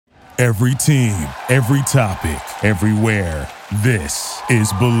Every team, every topic, everywhere. This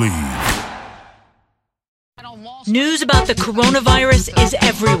is Believe. News about the coronavirus is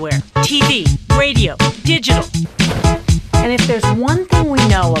everywhere. TV, radio, digital. And if there's one thing we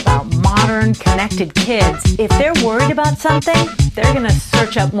know about modern, connected kids, if they're worried about something, they're going to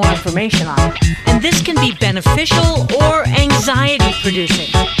search up more information on it. And this can be beneficial or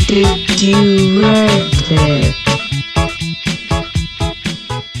anxiety-producing. Did you read it?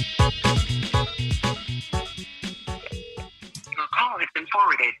 Your call has been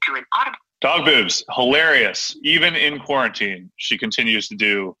forwarded to an auto. Dog boobs, hilarious. Even in quarantine, she continues to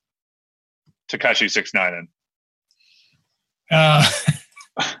do Tekashi 6ix9ine.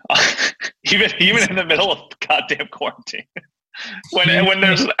 Even in the middle of goddamn quarantine, when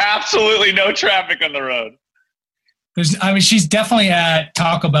there's absolutely no traffic on the road. She's definitely at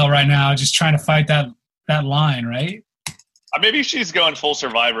Taco Bell right now, just trying to fight that line, right? Maybe she's going full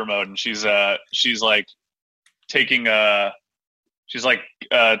Survivor mode, and she's like taking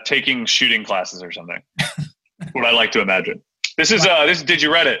taking shooting classes or something. What I like to imagine. This is Did You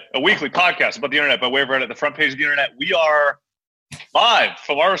Reddit, a weekly podcast about the internet by way of Reddit, the front page of the internet. We are live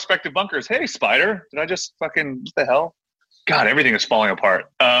from our respective bunkers. Hey, Spider, did I just what the hell? God, everything is falling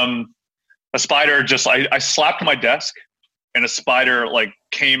apart. A spider I slapped my desk, and a spider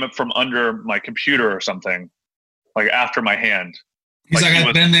came up from under my computer or something, after my hand. He's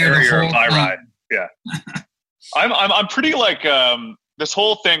I've been there before. Yeah. I'm pretty this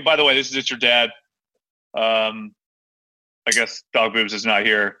whole thing. By the way, this is It's Your Dad. I guess Dog Boobs is not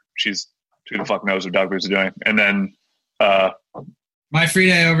here. Who the fuck knows what Dog Boobs is doing? And then my free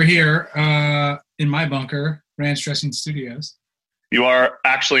day over here in my bunker, Ranch Dressing Studios. You are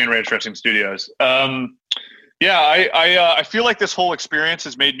actually in Ranch Dressing Studios. I feel like this whole experience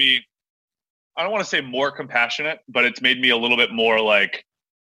has made me, I don't want to say more compassionate, but it's made me a little bit more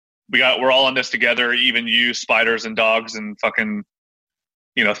we're all in this together, even you, spiders and dogs and fucking,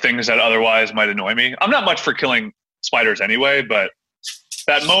 things that otherwise might annoy me. I'm not much for killing spiders anyway, but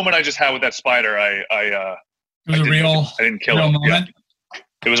that moment I just had with that spider, I didn't kill it. Moment. Yeah.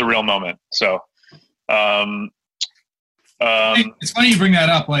 It was a real moment. So, it's funny you bring that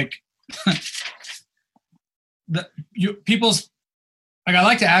up. I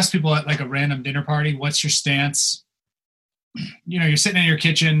like to ask people at a random dinner party, what's your stance? You're sitting in your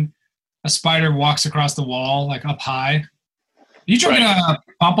kitchen, a spider walks across the wall, up high. Are you drinking a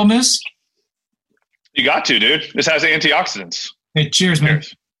pamplemousse? You got to, dude. This has antioxidants. Hey, cheers, man.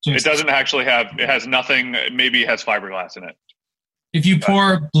 Cheers. It doesn't actually it has nothing, maybe it has fiberglass in it. If you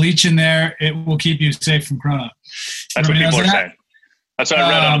pour bleach in there, it will keep you safe from corona. That's what people are saying. That's what I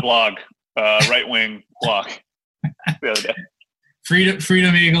read on a blog, right-wing blog the other day.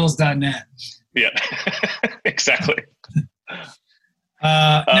 freedomeagles.net. Yeah, exactly.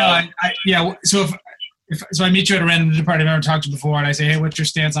 So if I meet you at a random dinner party I've never talked to before, and I say, hey, what's your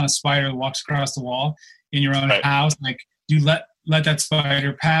stance on a spider that walks across the wall in your own house? Do you let that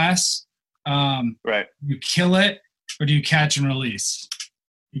spider pass? Right. You kill it, or do you catch and release?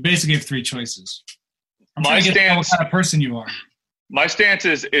 You basically have three choices. I'm trying to get what kind of person you are. My stance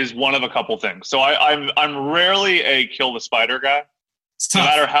is one of a couple things. So I'm rarely a kill the spider guy. No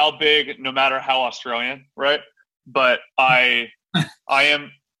matter how big, no matter how Australian, right? But I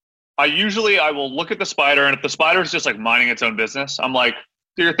will look at the spider, and if the spider is just minding its own business, I'm like,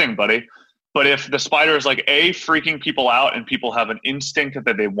 do your thing, buddy. But if the spider is freaking people out and people have an instinct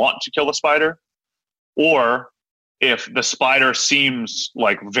that they want to kill the spider, or if the spider seems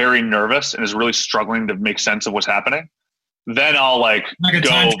very nervous and is really struggling to make sense of what's happening, then I'll a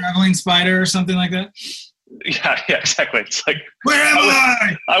time traveling spider or something like that. Yeah, exactly. It's where am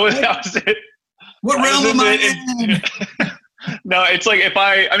I? What realm am I in? No, it's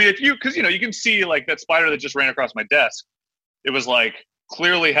because you can see that spider that just ran across my desk. It was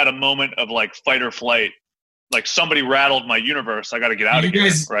clearly had a moment of fight or flight. Somebody rattled my universe. I got to get out of here. You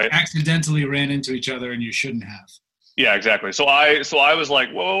guys accidentally ran into each other, and you shouldn't have. Yeah, exactly. So I was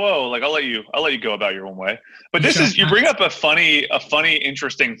whoa, I'll let you go about your own way. But you bring up a funny,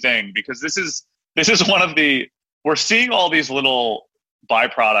 interesting thing, because this is one of we're seeing all these little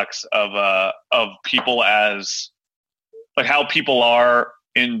byproducts of people as how people are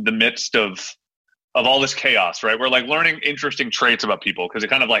in the midst of all this chaos, right? We're learning interesting traits about people, because it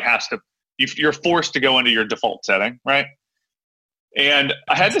kind of has to, you're forced to go into your default setting, right? And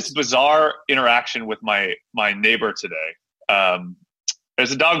I had this bizarre interaction with my neighbor today.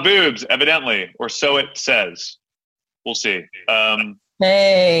 There's a dog boobs, evidently, or so it says. We'll see.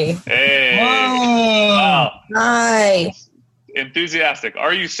 Hey. Whoa. Wow. Hi. Enthusiastic.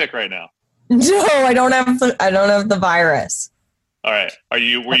 Are you sick right now? No, I don't have the virus. All right. Were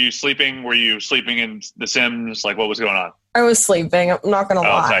you sleeping? Were you sleeping in The Sims? Like, what was going on? I was sleeping. I'm not going to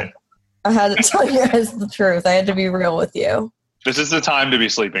lie. Okay. I had to tell you guys the truth. I had to be real with you. This is the time to be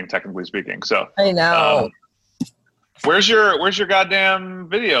sleeping, technically speaking. So I know. Where's your goddamn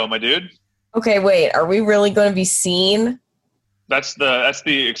video, my dude? Okay, wait. Are we really going to be seen? That's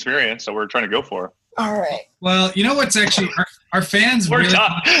the experience that we're trying to go for. All right. Well, you know what's actually our fans really.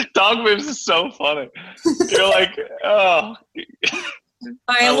 Dog moves is so funny. You're like, oh.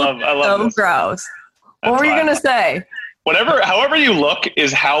 I love so this. gross. That's What were you fine. going to say? However you look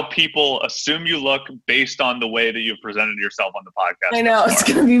is how people assume you look based on the way that you've presented yourself on the podcast. I know. It's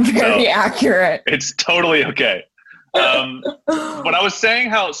going to be very accurate. It's totally okay. But I was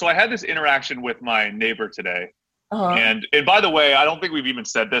saying so I had this interaction with my neighbor today. Uh-huh. And by the way, I don't think we've even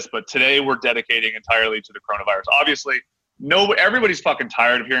said this, but today we're dedicating entirely to the coronavirus. Obviously, everybody's fucking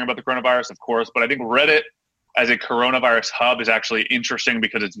tired of hearing about the coronavirus, of course, but I think Reddit as a coronavirus hub is actually interesting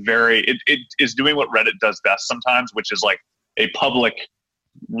because it is doing what Reddit does best sometimes, which is like a public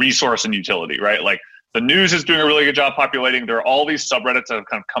resource and utility, right? Like the news is doing a really good job populating. There are all these subreddits that have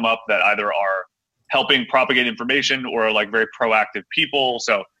kind of come up that either are helping propagate information or are like very proactive people.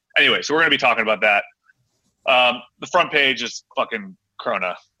 So anyway, so we're going to be talking about that. The front page is fucking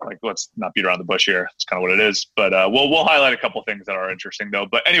Corona. Like, let's not beat around the bush here. It's kind of what it is. But we'll highlight a couple things that are interesting though.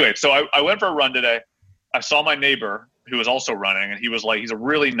 But anyway, so I went for a run today. I saw my neighbor who was also running, and he was like, he's a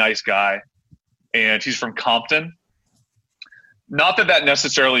really nice guy, and he's from Compton. Not that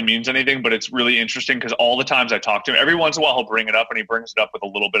necessarily means anything, but it's really interesting because all the times I talk to him, every once in a while he'll bring it up, and he brings it up with a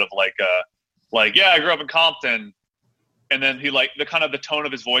little bit of yeah, I grew up in Compton. And then he the tone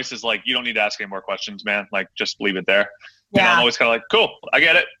of his voice is like, you don't need to ask any more questions, man. Like, just leave it there. Yeah. And I'm always kind of like, cool, I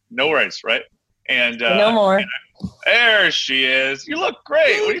get it. No worries, right? And no more. There she is. You look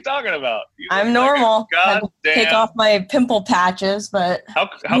great. What are you talking about? I'm normal. God damn. Take off my pimple patches, but how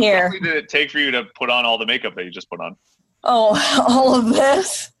quickly did it take for you to put on all the makeup that you just put on? Oh, all of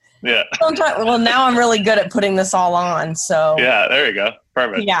this? Yeah. Well, now I'm really good at putting this all on. So yeah, there you go.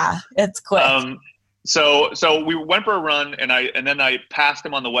 Perfect. Yeah, it's quick. So we went for a run, and then I passed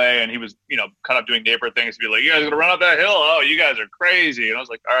him on the way, and he was, kind of doing neighbor things. He'd be like, "You guys gonna run up that hill? Oh, you guys are crazy!" And I was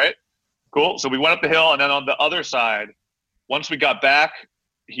like, "All right, cool." So we went up the hill, and then on the other side, once we got back,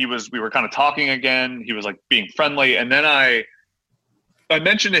 we were kind of talking again. He was like being friendly, and then I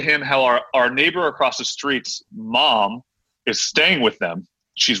mentioned to him how our neighbor across the street's mom is staying with them.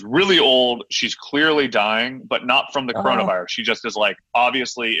 She's really old. She's clearly dying, but not from the coronavirus. She just is like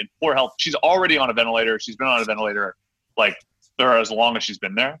obviously in poor health. She's already on a ventilator. She's been on a ventilator like there as long as she's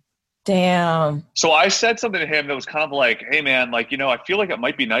been there. Damn. So I said something to him that was kind of like, hey man, like, I feel like it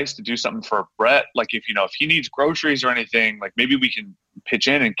might be nice to do something for Brett. Like if he needs groceries or anything, like maybe we can pitch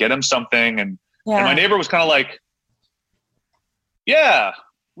in and get him something. And my neighbor was kind of like, yeah,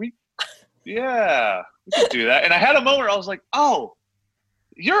 we could do that. And I had a moment where I was like, oh,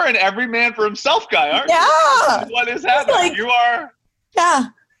 you're an every man for himself guy, aren't you? Yeah. What is happening? Like, you are. Yeah.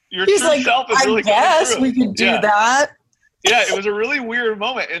 Your He's true like, self is really I guess coming through. we could do that. Yeah, it was a really weird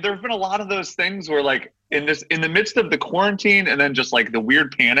moment. And there's been a lot of those things where like in the midst of the quarantine and then just like the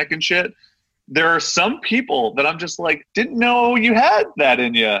weird panic and shit, there are some people that I'm just like, didn't know you had that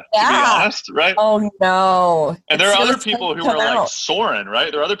in you, to be honest, right? Oh no. And there are other people who are like soaring, right?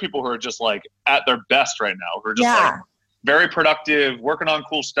 There are other people who are just like at their best right now, who are just like very productive, working on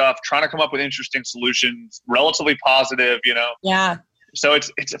cool stuff, trying to come up with interesting solutions, relatively positive, Yeah. So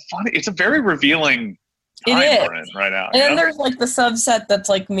it's a very revealing time we're in right now. And then there's like the subset that's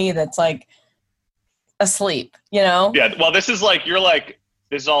like me, that's like asleep, Yeah. Well, this is like, you're like,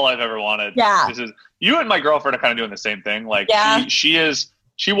 this is all I've ever wanted. Yeah. This is you and my girlfriend are kind of doing the same thing. Like she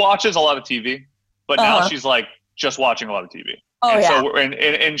watches a lot of TV, but now she's like just watching a lot of TV. Oh, and yeah. So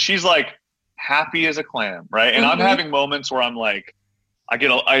and she's like happy as a clam, right? And I'm having moments where I'm like, I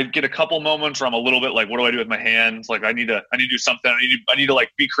get a couple moments where I'm a little bit like, what do I do with my hands? Like I need to do something. I need to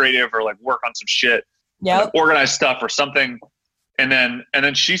like be creative or like work on some shit. Yeah. Like, organize stuff or something. And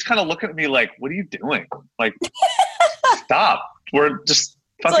then she's kind of looking at me like, what are you doing? Like, stop. We're just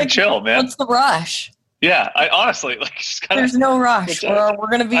fucking like, chill, man. What's the rush? Yeah. I honestly like, there's no rush. We're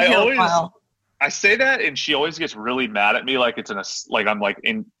going to be here a while. I say that, and she always gets really mad at me, like I'm like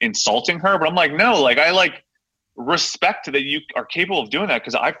insulting her. But I'm like, no, like I like respect that you are capable of doing that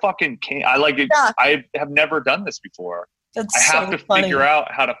because I fucking can't. I like it. Yeah. I have never done this before. I have to figure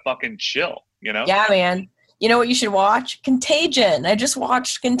out how to fucking chill. Yeah, man. You know what you should watch? Contagion. I just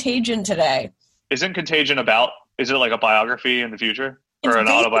watched Contagion today. Isn't Contagion is it like a biography in the future? Or an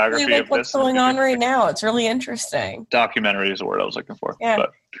autobiography like of what's going on right now. It's really interesting. Documentary is the word I was looking for. Yeah,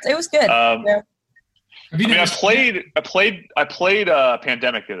 but, it was good. Have you I mean, never seen I played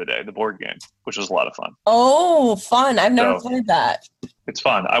Pandemic the other day, the board game, which was a lot of fun. Oh, fun. I've never So- played that. It's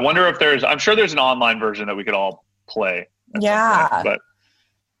fun. I wonder if I'm sure there's an online version that we could all play. at some Yeah.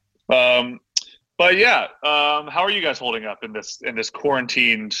 point. But yeah, how are you guys holding up in this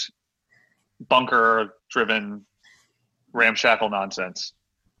quarantined, bunker-driven, ramshackle nonsense?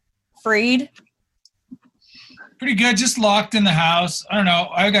 Freed? Pretty good. Just locked in the house. I don't know.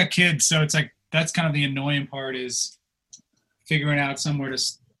 I got kids, so it's like that's kind of the annoying part is figuring out something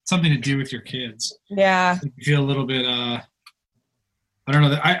to do with your kids. Yeah. You feel a little bit. I don't know.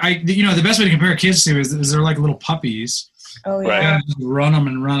 The best way to compare kids to is they're like little puppies. Oh, Right. yeah. You gotta just run them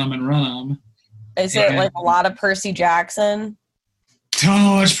and run them and run them. Is it like a lot of Percy Jackson? So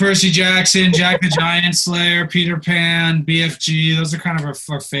much Percy Jackson, Jack the Giant Slayer, Peter Pan, BFG. Those are kind of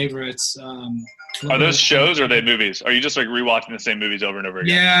our favorites. Are those shows or are they movies? Are you just like rewatching the same movies over and over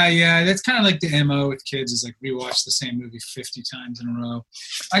again? Yeah. That's kind of like the MO with kids is like rewatch the same movie 50 times in a row.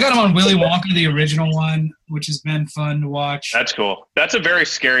 I got them on Willy Wonka, the original one, which has been fun to watch. That's cool. That's a very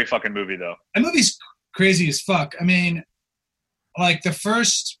scary fucking movie, though. That movie's crazy as fuck. I mean, like they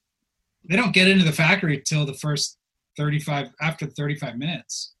don't get into the factory till the first 35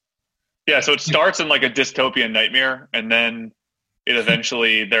 minutes. Yeah, so it starts in like a dystopian nightmare, and then it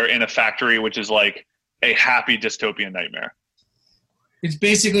eventually they're in a factory, which is like a happy dystopian nightmare. It's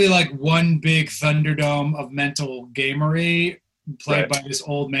basically like one big Thunderdome of mental gamery played by this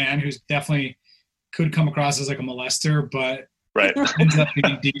old man who's definitely could come across as like a molester, but Right. ends up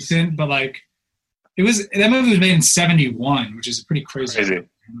being decent. But like that movie was made in 1971, which is pretty crazy.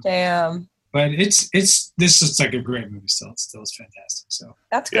 Damn. But this is like a great movie still. It still is fantastic. So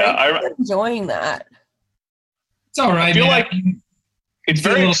That's great. Yeah, I'm enjoying that. it's all right. I feel man. like it's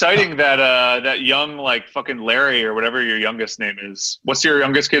Feel a very little- exciting that young like fucking Larry or whatever your youngest name is. What's your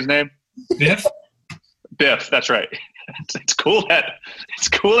youngest kid's name? Biff. Biff. That's right. It's cool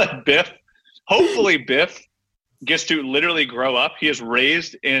that Biff. Hopefully Biff gets to literally grow up. He is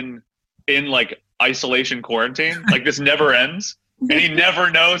raised in like isolation quarantine. Like this never ends, and he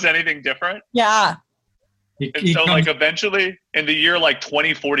never knows anything different. Yeah. And so like eventually in the year like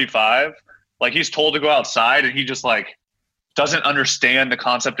 2045, like he's told to go outside and he just like doesn't understand the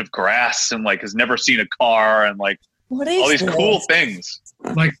concept of grass and like has never seen a car and like What is all these this? cool things.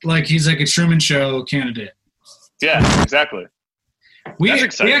 like he's like a Truman Show candidate. Yeah, exactly. We That's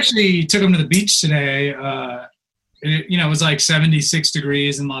exciting. actually took him to the beach today. It was like 76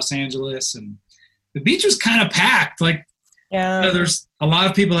 degrees in Los Angeles, and the beach was kind of packed. Like, Yeah. there's a lot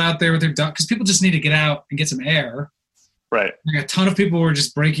of people out there with their dog because people just need to get out and get some air. Right. Like a ton of people were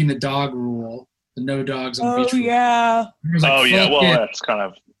just breaking the dog rule, the no dogs on the Oh beach rule. yeah. It was like, Oh yeah. fuck Well, it. that's kind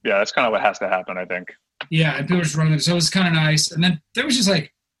of what has to happen, I think. Yeah, and people were just running. So it was kind of nice. And then there was just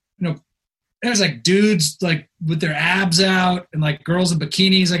like, there was like dudes like with their abs out and like girls in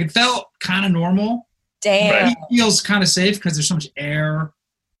bikinis. Like it felt kind of normal. Damn. Right. It feels kind of safe because there's so much air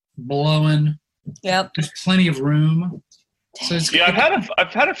blowing. Yep. There's plenty of room. So it's Yeah,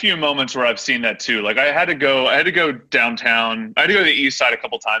 I've had a few moments where I've seen that too. Like I had to go downtown. I had to go to the east side a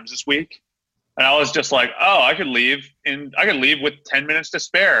couple times this week. And I was just like, oh, I could leave with 10 minutes to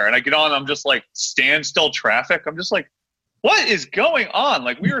spare. And I get on, I'm just like standstill traffic. I'm just like, what is going on?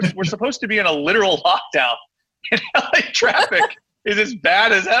 Like we're supposed to be in a literal lockdown. And LA traffic is as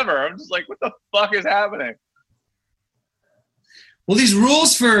bad as ever. I'm just like, what the fuck is happening? Well, these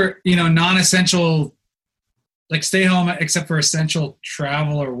rules for, non-essential, like stay home except for essential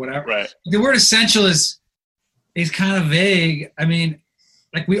travel or whatever. Right. The word essential is kind of vague. I mean,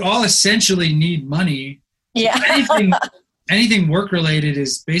 like we all essentially need money. Yeah. Anything work related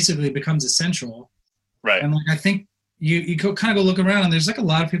is basically becomes essential. Right. And like I think you kind of go look around and there's like a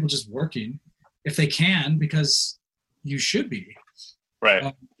lot of people just working if they can because you should be.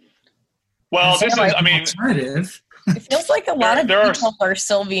 Right. Well, this is, I mean, alternative. It feels like a lot of There are- details are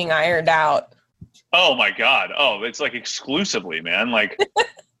still being ironed out. oh my God. Oh, it's like exclusively, man. Like,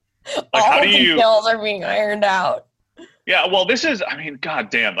 All how the do you, details are being ironed out. yeah, well, this is, I mean, God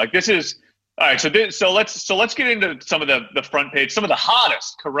damn, like this is, all right. So let's get into some of the front page, some of the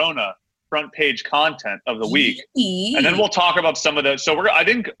hottest Corona front page content of the week. And then we'll talk about some of the, I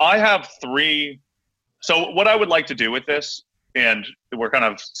think I have three. So what I would like to do with this, and we're kind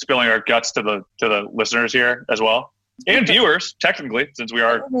of spilling our guts to the listeners here as well, and viewers, technically, since we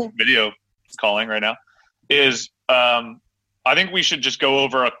are video calling right now, is I think we should just go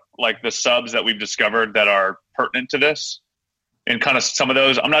over like the subs that we've discovered that are pertinent to this, and kind of some of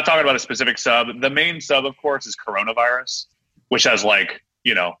those. I'm not talking about a specific sub. The main sub, of course, is coronavirus, which has like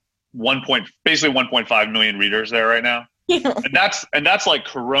basically 1.5 million readers there right now. and that's like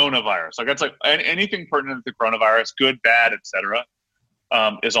coronavirus. Like that's like anything pertinent to coronavirus, good, bad, etc.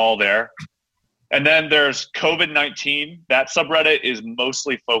 Is all there. And then there's COVID-19. That subreddit is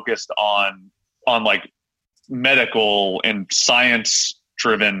mostly focused on like medical and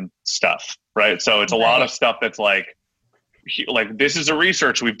science-driven stuff, right? So it's a lot of stuff that's like this is a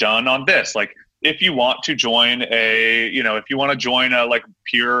research we've done on this. Like if you want to join a like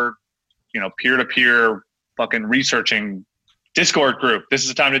peer-to-peer fucking researching Discord group, this is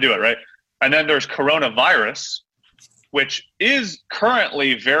the time to do it, right? And then there's coronavirus, which is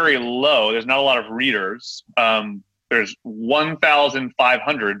currently very low. There's not a lot of readers. There's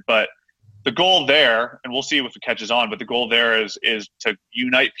 1,500, but the goal there, and we'll see if it catches on, but the goal there is to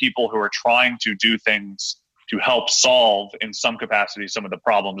unite people who are trying to do things to help solve in some capacity some of the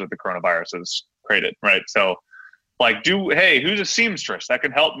problems that the coronavirus has created, right? So like hey, who's a seamstress that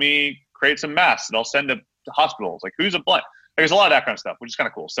can help me create some masks that I'll send to hospitals? Like who's a blunt? There's a lot of that kind of stuff, which is kind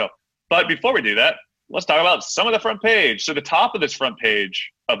of cool. So, but before we do that, let's talk about some of the front page. So the top of this front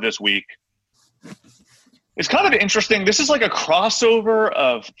page of this week is kind of interesting. This is like a crossover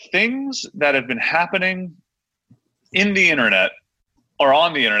of things that have been happening in the internet or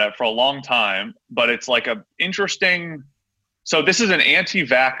on the internet for a long time, but it's like a interesting. So this is an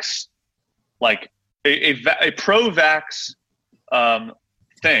anti-vax, like a pro-vax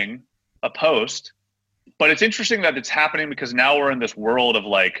thing, a post, but it's interesting that it's happening because now we're in this world of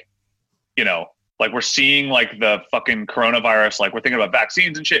like, like we're seeing like the fucking coronavirus, like we're thinking about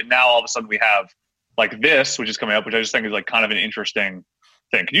vaccines and shit. And now all of a sudden we have like this, which is coming up, which I just think is like kind of an interesting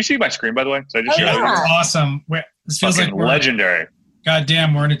thing. Can you see my screen, by the way? So I just That's awesome. This feels like legendary.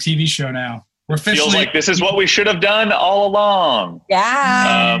 Goddamn, we're in a TV show now. We're officially. Feels like this is what we should have done all along.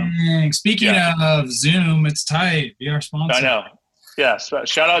 Yeah. Speaking of Zoom, it's tight. Be our sponsor. I know. Yeah.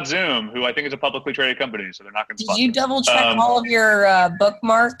 Shout out Zoom, who I think is a publicly traded company, so they're not going to sponsor. Did you double check all of your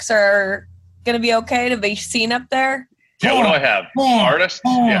bookmarks are going to be okay to be seen up there? Yeah. What do I have? Artists.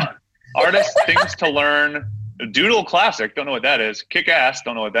 Yeah. Artists, things to learn. Doodle Classic. Don't know what that is. Kick Ass.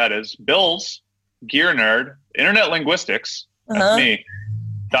 Don't know what that is. Bills. Gear Nerd. Internet Linguistics. That's me.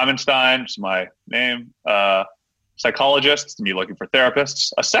 Diamondstein is my name. Psychologists, me looking for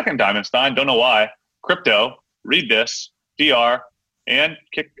therapists. A second Diamondstein, don't know why. Crypto, Read This, DR, and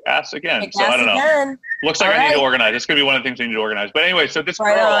Kick Ass Again. Kick so ass I don't know. again. Looks like I need to organize. It's going to be one of the things I need to organize. But anyway, so this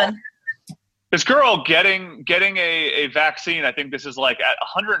girl getting a vaccine, I think this is like at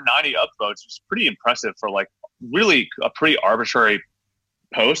 190 upvotes, which is pretty impressive for like really a pretty arbitrary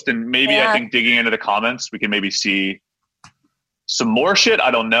post. And maybe I think digging into the comments, we can maybe see some more shit.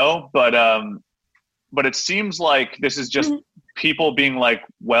 I don't know, but it seems like this is just people being like,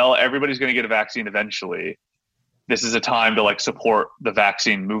 well, everybody's going to get a vaccine eventually. This is a time to like support the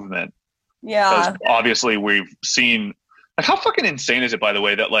vaccine movement. Yeah. Because obviously we've seen like how fucking insane is it, by the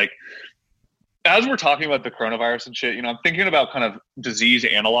way, that like as we're talking about the coronavirus and shit, I'm thinking about kind of disease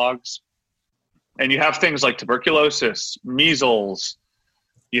analogs, and you have things like tuberculosis, measles,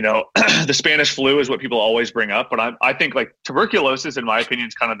 the Spanish flu is what people always bring up. But I think like tuberculosis, in my opinion,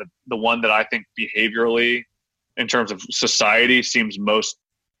 is kind of the one that I think behaviorally in terms of society seems most.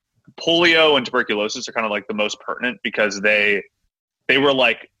 Polio and tuberculosis are kind of like the most pertinent because they were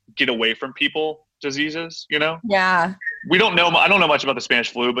like get away from people diseases, Yeah. I don't know much about the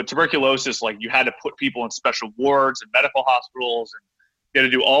Spanish flu, but tuberculosis, like you had to put people in special wards and medical hospitals, and you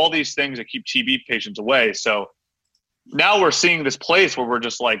had to do all these things to keep TB patients away. So now we're seeing this place where we're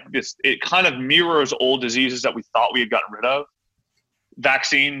just like this, it kind of mirrors old diseases that we thought we had gotten rid of.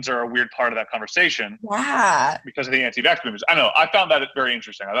 Vaccines are a weird part of that conversation. Yeah. Because of the anti-vax movement. I know. I found that very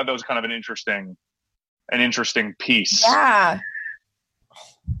interesting. I thought that was kind of an interesting piece. Yeah.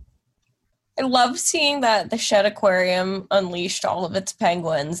 I love seeing that the Shed Aquarium unleashed all of its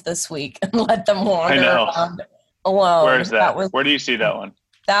penguins this week and let them wander around alone. Where is that? Where do you see that one?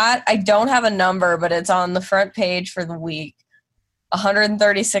 That, I don't have a number, but it's on the front page for the week.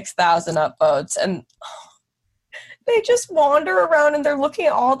 136,000 upvotes. And they just wander around and they're looking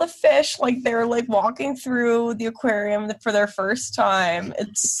at all the fish like they're like walking through the aquarium for their first time.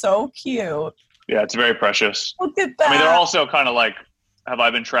 It's so cute. Yeah, it's very precious. Look at that. I mean, they're also kind of like, have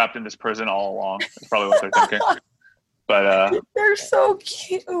I been trapped in this prison all along? That's probably what they're thinking. But they're so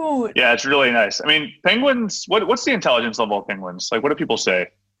cute. Yeah, it's really nice. I mean, penguins, what's the intelligence level of penguins? Like, what do people say?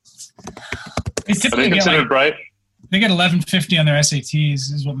 Are they considered bright? They get 1150 on their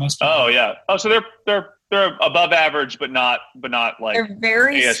SATs is what most people. Oh, yeah. Oh, so they're above average, but not like they're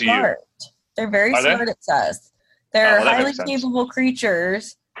very ASU. smart. They're very smart, it says. They're highly capable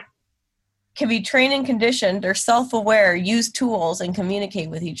creatures, can be trained and conditioned, they're self-aware, use tools, and communicate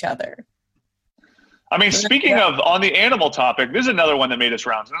with each other. I mean, speaking of on the animal topic, this is another one that made its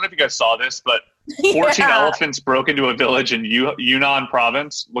rounds. I don't know if you guys saw this, but 14 elephants broke into a village in Yunnan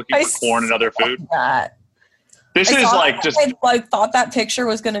province looking for corn and other food. This is like just. I thought that picture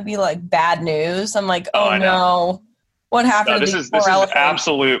was going to be like bad news. I'm like, oh no, what happened? No, this is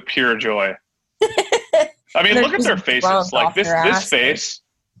absolute pure joy. I mean, look at their faces. Like this face,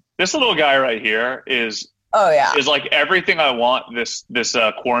 this little guy right here is like everything I want this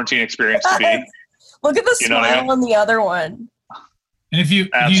quarantine experience to be. Look at the smile on the other one. And if you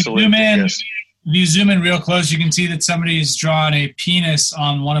zoom in real close, you can see that somebody's drawn a penis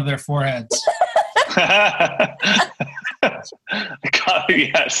on one of their foreheads.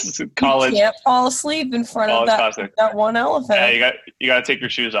 Yes, college. You can't fall asleep in front of that one elephant. Yeah, you got to take your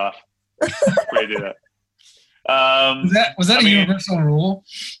shoes off before you do that. Was that a universal rule?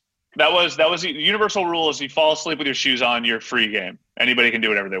 That was the universal rule. Is you fall asleep with your shoes on, you're free game. Anybody can do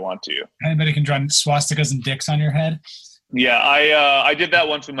whatever they want to you. Anybody can draw swastikas and dicks on your head. Yeah, I did that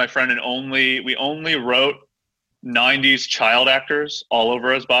once with my friend, and we only wrote 90s child actors all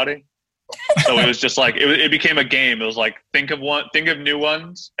over his body. So it was just like it became a game. It was like think of new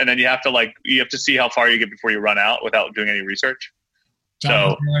ones, and then you have to see how far you get before you run out without doing any research.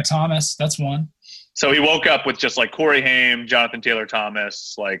 Jonathan Taylor Thomas, that's one. So he woke up with just like Corey Haim, Jonathan Taylor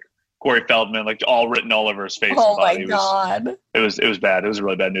Thomas, like Corey Feldman, like all written all over his face. Oh my God! It was bad. It was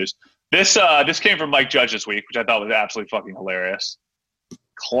really bad news. This came from Mike Judge this week, which I thought was absolutely fucking hilarious.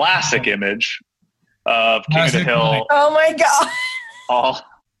 Classic image of King of the Hill. Oh my God!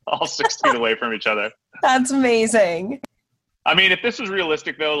 All 6 feet away from each other. That's amazing. I mean, if this was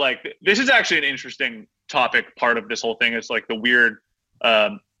realistic though, like this is actually an interesting topic. Part of this whole thing is like the weird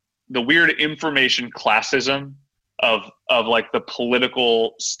information classism of like the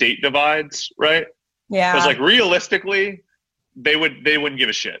political state divides, right? Yeah. Because like realistically, they wouldn't give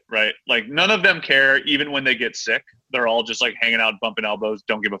a shit, right? Like none of them care, even when they get sick. They're all just like hanging out, bumping elbows,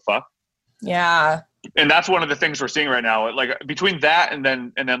 don't give a fuck. Yeah. And that's one of the things we're seeing right now. Like between that and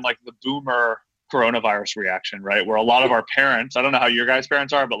then like the boomer coronavirus reaction, right? Where a lot of our parents, I don't know how your guys'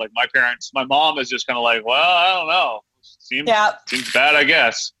 parents are, but like my mom is just kind of like, well, I don't know. Seems bad, I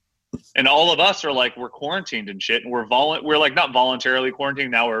guess. And all of us are like, we're quarantined and shit. And we're like not voluntarily quarantined.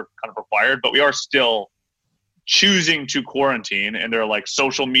 Now we're kind of required, but we are still choosing to quarantine. And they're like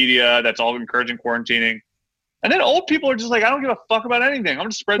social media that's all encouraging quarantining. And then old people are just like, I don't give a fuck about anything. I'm going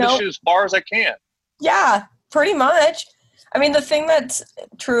to spread this shit as far as I can. Yeah, pretty much. I mean, the thing that's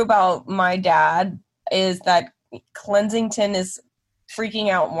true about my dad is that Kensington is freaking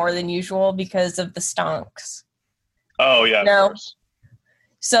out more than usual because of the stonks. Oh, yeah, of course.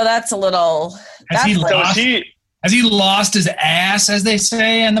 So that's a little... Has he lost his ass, as they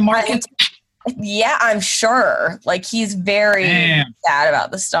say, in the market? Yeah, I'm sure. Like, he's very sad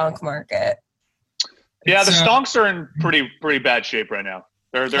about the stonk market. Yeah, the stonks are in pretty bad shape right now.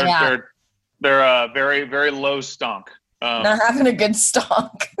 They're very, very low stonk. Not having a good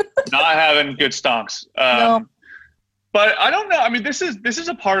stonk. Not having good stonks. No. But I don't know. I mean, this is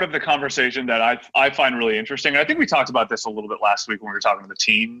a part of the conversation that I find really interesting. And I think we talked about this a little bit last week when we were talking to the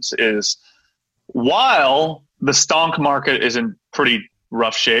teams. Is while the stonk market is in pretty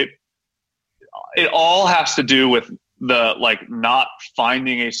rough shape, it all has to do with the not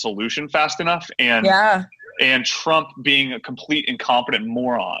finding a solution fast enough and Trump being a complete incompetent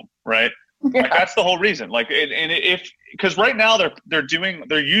moron, right? Yeah. Like that's the whole reason. Like, because right now they're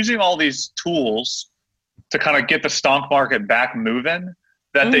using all these tools to kind of get the stonk market back moving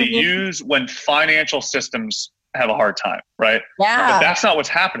that they use when financial systems have a hard time, right? Yeah. But that's not what's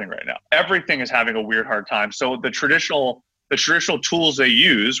happening right now. Everything is having a weird hard time. So the traditional tools they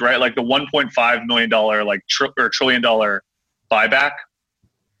use, right? Like the $1.5 million or $1 trillion buyback.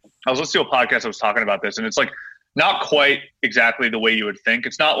 I was listening to a podcast that was talking about this, and it's like not quite exactly the way you would think.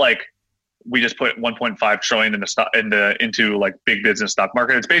 It's not like we just put 1.5 trillion into like big business stock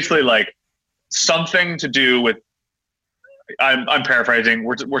market. It's basically like something to do with. I'm paraphrasing.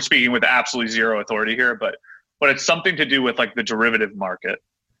 We're speaking with absolutely zero authority here, but it's something to do with like the derivative market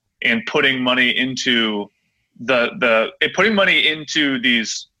and putting money into putting money into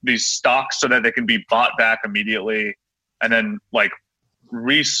these stocks so that they can be bought back immediately and then like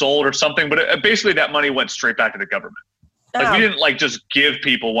resold or something. But basically that money went straight back to the government. Like we didn't like just give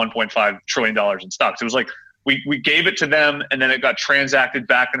people $1.5 trillion in stocks. It was like we gave it to them and then it got transacted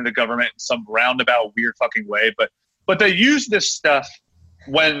back into the government in some roundabout weird fucking way. But they use this stuff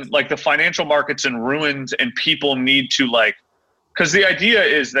when like the financial market's in ruins and people need to like, because the idea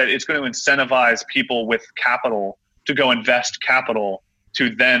is that it's going to incentivize people with capital to go invest capital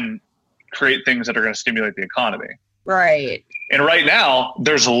to then create things that are going to stimulate the economy. Right. And right now,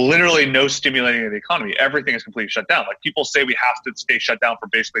 there's literally no stimulating of the economy. Everything is completely shut down. Like people say we have to stay shut down for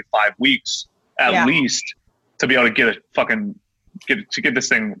basically 5 weeks at least to be able to get this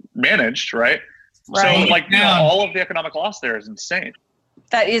thing managed, right? So like all of the economic loss there is insane.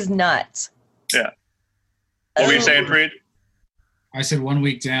 That is nuts. Yeah. What were you saying, Freed? I said 1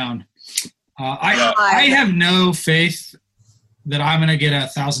 week down. I have no faith that I'm going to get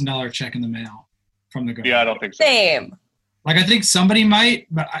 $1,000 check in the mail from the government. Yeah, I don't think so. Same. Like, I think somebody might,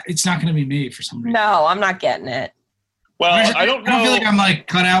 but it's not going to be me for some reason. No, I'm not getting it. Well, I don't know. I don't feel like I'm like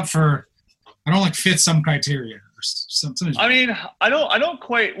cut out for. I don't like fit some criteria. I mean, I don't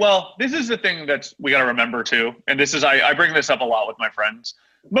quite. Well, this is the thing that we got to remember too, and this is I bring this up a lot with my friends.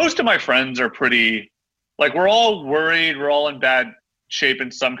 Most of my friends are pretty, like, we're all worried, we're all in bad shape in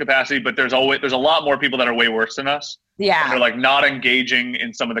some capacity, but there's a lot more people that are way worse than us. Yeah, and they're like not engaging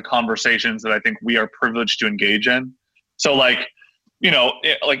in some of the conversations that I think we are privileged to engage in. So, like,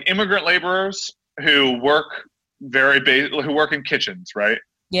 like immigrant laborers who work who work in kitchens, right?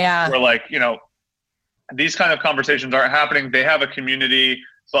 Yeah, where like these kind of conversations aren't happening. They have a community,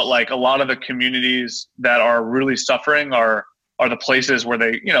 but like a lot of the communities that are really suffering are the places where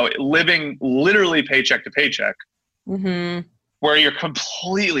they, living literally paycheck to paycheck, where you're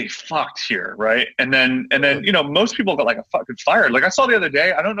completely fucked here, right? And then most people got like a fucking fired. Like I saw the other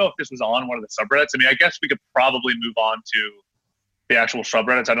day, I don't know if this was on one of the subreddits. I mean, I guess we could probably move on to the actual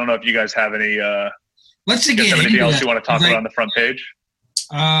subreddits. I don't know if you guys have any. Let's get anything else you want to talk about on the front page?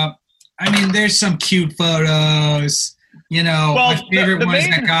 I mean, there's some cute photos. My favorite one is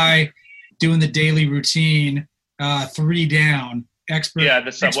that guy doing the daily routine, 3 down. The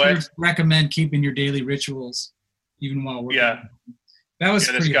subway. Experts recommend keeping your daily rituals even while working. Yeah, that was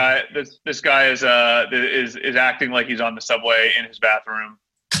this guy. This guy is acting like he's on the subway in his bathroom.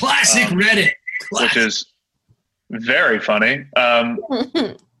 Classic Reddit, which is very funny.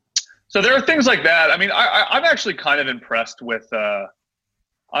 So there are things like that. I mean, I'm actually kind of impressed with.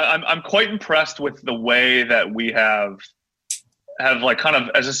 I'm quite impressed with the way that we have like kind of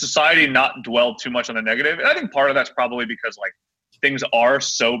as a society not dwelled too much on the negative. And I think part of that's probably because like things are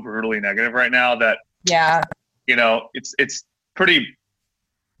so brutally negative right now that it's pretty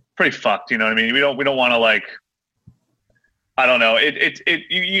fucked. You know what I mean? We don't want to like, I don't know.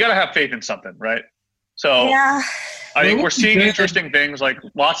 You got to have faith in something, right? So I think we're seeing interesting things like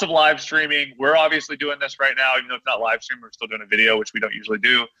lots of live streaming. We're obviously doing this right now, even though it's not live stream. We're still doing a video, which we don't usually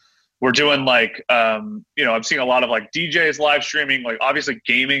do. We're doing like, I'm seeing a lot of like DJs live streaming. Like obviously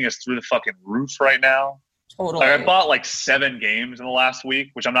gaming is through the fucking roof right now. Totally. Like I bought like 7 games in the last week,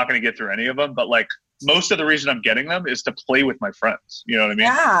 which I'm not going to get through any of them. But like most of the reason I'm getting them is to play with my friends. You know what I mean?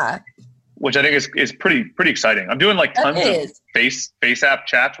 Yeah. Which I think is pretty exciting. I'm doing like tons of face app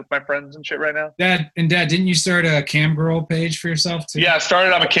chats with my friends and shit right now. Dad, didn't you start a cam girl page for yourself too? Yeah, I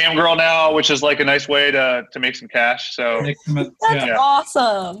started. I'm a cam girl now, which is like a nice way to make some cash. So that's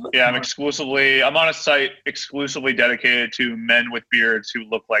awesome. Yeah, I'm on a site exclusively dedicated to men with beards who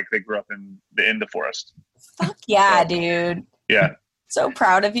look like they grew up in the forest. Fuck yeah, dude. Yeah. So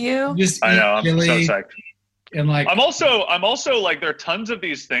proud of you. I know. I'm so psyched. And like I'm also like there are tons of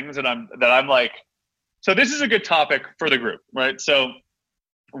these things that I'm like, so this is a good topic for the group, right? So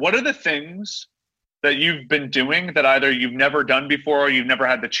what are the things that you've been doing that either you've never done before or you've never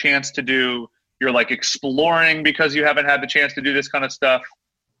had the chance to do, you're like exploring because you haven't had the chance to do this kind of stuff?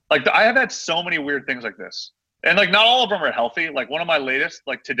 Like I have had so many weird things like this, and like not all of them are healthy. Like one of my latest,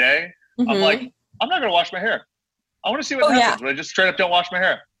 like today, I'm like, I'm not gonna wash my hair. I want to see what happens when I just straight up don't wash my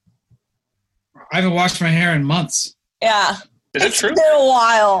hair. I haven't washed my hair in months. Yeah. Is it true? It's been a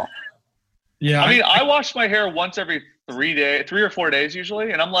while. Yeah. I mean, I wash my hair once every 3 or 4 days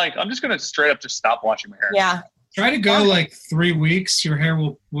usually, and I'm like, I'm just gonna straight up just stop washing my hair. Yeah. Try to go like 3 weeks. Your hair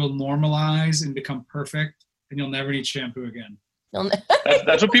will normalize and become perfect, and you'll never need shampoo again.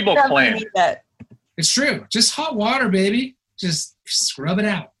 That's what people claim. It's true. Just hot water, baby. Just scrub it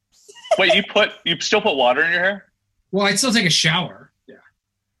out. Wait, you still put water in your hair? Well, I'd still take a shower. Yeah.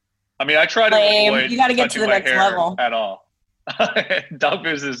 I mean, I try to avoid you got to get to the next level at all. Dog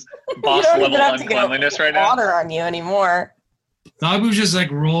Boo's is boss level uncleanliness right now. Water on you anymore. Dog Boo just like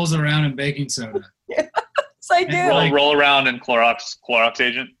rolls around in baking soda. Yes, I do. Roll around in Clorox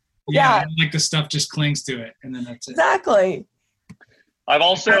agent. Yeah, like the stuff just clings to it, and then that's it. Exactly. I've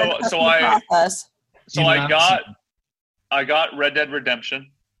also I got Red Dead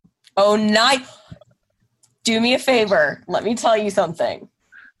Redemption. Oh, nice. Do me a favor. Let me tell you something.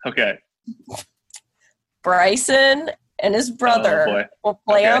 Okay. Bryson and his brother will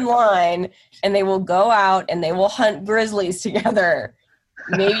play online, and they will go out and they will hunt grizzlies together.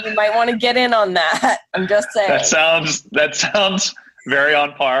 Maybe you might want to get in on that. I'm just saying. That sounds very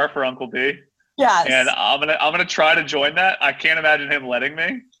on par for Uncle B. Yes. And I'm gonna try to join that. I can't imagine him letting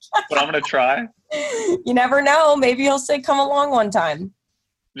me, but I'm gonna try. You never know. Maybe he'll say, "Come along one time."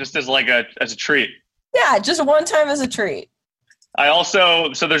 Just as a treat. Yeah, just one time as a treat. I also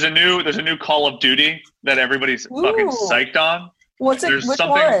there's a new Call of Duty that everybody's fucking psyched on. What's it? Which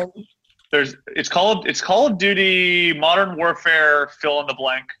one? It's Call of Duty Modern Warfare fill in the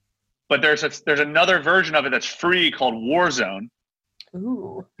blank, but there's another version of it that's free called Warzone.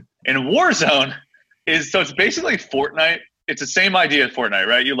 Ooh. And Warzone it's basically Fortnite. It's the same idea as Fortnite,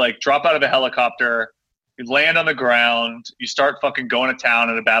 right? You like drop out of a helicopter, you land on the ground, you start fucking going to town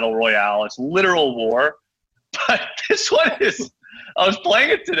in a battle royale. It's literal war. But this one is, I was playing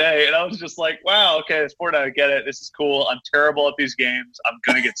it today and I was just like, wow, okay, it's Fortnite, I get it. This is cool. I'm terrible at these games. I'm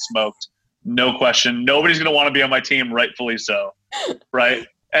going to get smoked. No question. Nobody's going to want to be on my team, rightfully so. Right?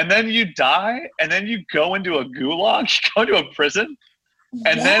 And then you die and then you go into a gulag, you go into a prison.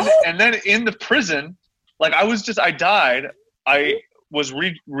 And then in the prison, like I died. I was I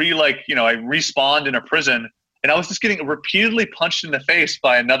respawned in a prison and I was just getting repeatedly punched in the face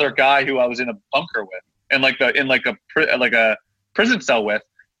by another guy who I was in a bunker with and a prison cell with.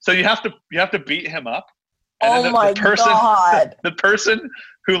 So you have to beat him up. And God. The person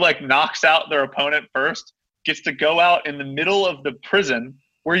who like knocks out their opponent first gets to go out in the middle of the prison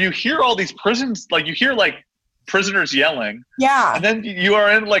where you hear all these prisons, like you hear like prisoners yelling. Yeah. And then you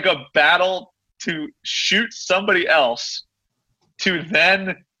are in like a battle to shoot somebody else to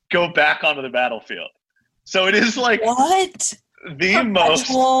then go back onto the battlefield. So it is like what? The most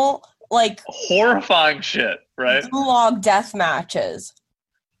like horrifying shit, right? Gulag death matches.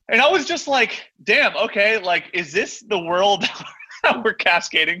 And I was just like, damn, okay, like is this the world that we're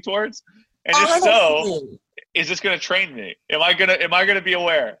cascading towards? And if so, is this gonna train me? Am I gonna be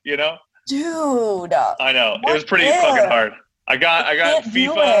aware, you know? Dude. I know. It was pretty fucking hard. I got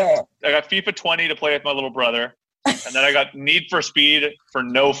FIFA. I got FIFA 20 to play with my little brother. And then I got Need for Speed for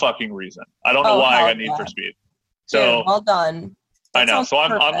no fucking reason. I don't know why I got Need for Speed. So dude, well done. I know. So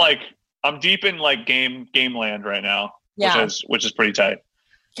I'm deep in like game land right now. Yeah. Which is pretty tight.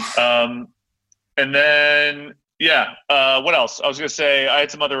 And then what else? I was gonna say I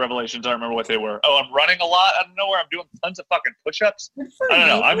had some other revelations. I don't remember what they were. Oh, I'm running a lot out of nowhere. I'm doing tons of fucking push-ups. I don't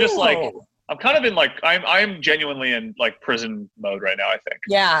know. I'm just like I'm kind of in like I'm genuinely in like prison mode right now, I think.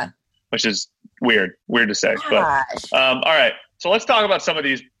 Yeah. Which is weird to say. Gosh. But all right. So let's talk about some of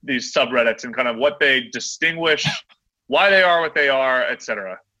these subreddits and kind of what they distinguish, why they are what they are,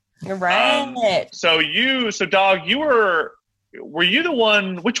 etc. You're right. So Dog, you were you the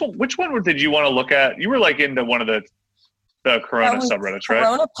one? Which one did you want to look at? You were like into one of the Corona subreddits,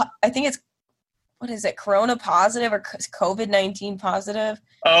 right? I think it's what is it? Corona positive or COVID-19 positive?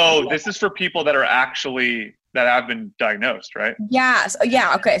 Oh, this is for people that are actually that have been diagnosed, right? Yes.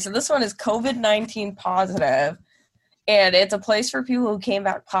 Yeah. Okay. So this one is COVID-19 positive, and it's a place for people who came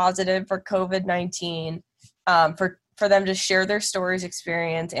back positive for COVID-19, for them to share their stories,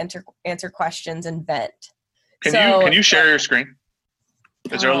 experience, answer questions, and vent. Can you share your screen?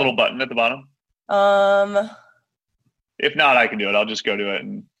 Is there a little button at the bottom? If not, I can do it. I'll just go to it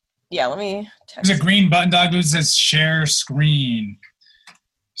and. Yeah, let me. There's a green button, Dog, that says share screen.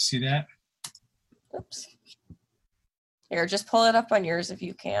 See that? Oops. Here, just pull it up on yours if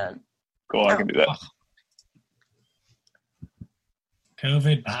you can. Cool, I can do that.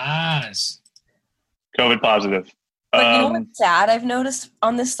 COVID positive. But you know what's sad I've noticed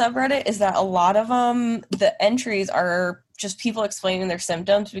on this subreddit is that a lot of the entries are just people explaining their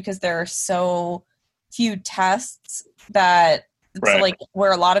symptoms because there are so few tests that it's like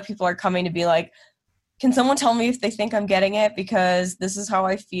where a lot of people are coming to be like, can someone tell me if they think I'm getting it? Because this is how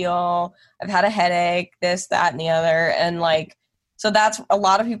I feel. I've had a headache, this, that, and the other. And like, so that's a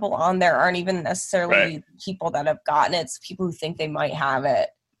lot of people on there aren't even necessarily people that have gotten it. It's people who think they might have it.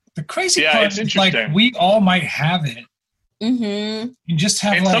 The crazy part is like we all might have it. Mm-hmm. You just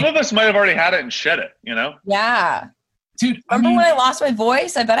have and some of us might have already had it and shed it, you know? Yeah. Dude, remember when I lost my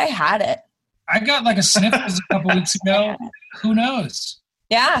voice? I bet I had it. I got like a sniffles a couple weeks ago. Who knows?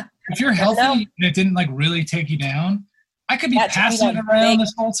 Yeah. If you're healthy and it didn't like really take you down, I could be passing it around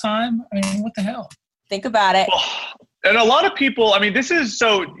this whole time. I mean, what the hell? Think about it. Well, and a lot of people, I mean, this is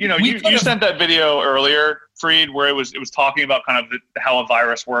so, you know, you sent that video earlier, Freed, where it was talking about kind of how a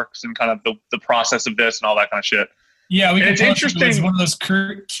virus works and kind of the process of this and all that kind of shit. Yeah, it's interesting. It's one of those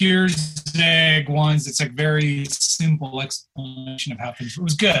Kurzgesagt ones. It's like very simple explanation of how things. It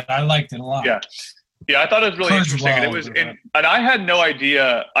was good. I liked it a lot. Yeah, I thought it was really interesting. And it was, and I had no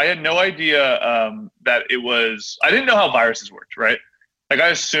idea. That it was. I didn't know how viruses worked, right? Like I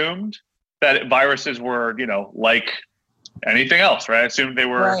assumed that viruses were, like anything else, right? I assumed they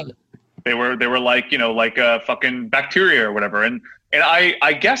were like, like a fucking bacteria or whatever. And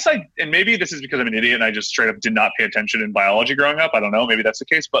I guess and maybe this is because I'm an idiot and I just straight up did not pay attention in biology growing up. I don't know. Maybe that's the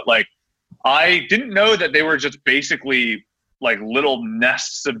case. But like, I didn't know that they were just basically like little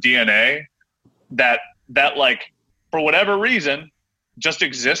nests of DNA that like, for whatever reason, just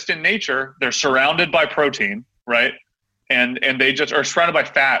exist in nature. They're surrounded by protein, right? And they just are surrounded by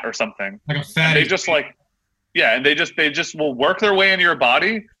fat or something. Like a fatty. They just like, yeah, and they just will work their way into your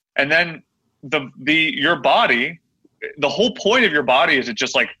body, and then your body, the whole point of your body is it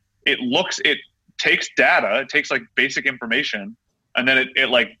takes data, it takes like basic information, and then it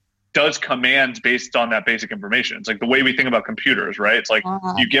like does commands based on that basic information. It's like the way we think about computers, right? It's like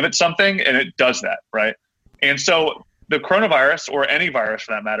you give it something and it does that, right? And so the coronavirus, or any virus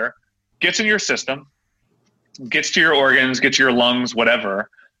for that matter, gets in your system, gets to your organs, gets to your lungs, whatever,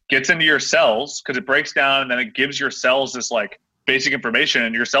 gets into your cells because it breaks down, and then it gives your cells this like basic information,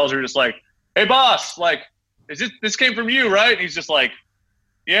 and your cells are just like, hey boss, like, this came from you, right? And he's just like,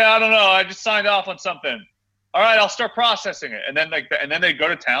 yeah, I don't know, I just signed off on something. All right, I'll start processing it. And then they go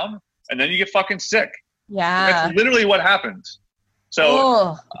to town, and then you get fucking sick. Yeah. And that's literally what happens.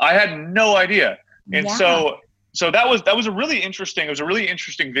 So I had no idea. And so that was a really interesting,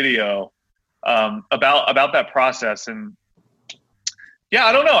 video about that process. And yeah,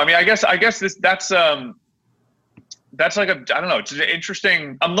 I don't know. I mean, I guess that's like I don't know. It's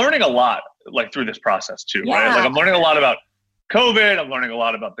interesting. I'm learning a lot like through this process too, right? Like I'm learning a lot about COVID. I'm learning a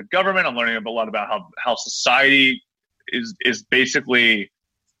lot about the government. I'm learning a lot about how society is basically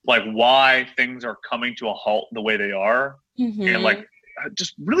like why things are coming to a halt the way they are. Mm-hmm. And like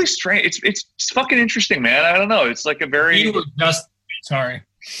just really strange. It's fucking interesting, man. I don't know. It's like a very sorry.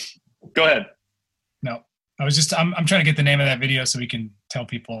 Go ahead. No, I was just I'm trying to get the name of that video so we can tell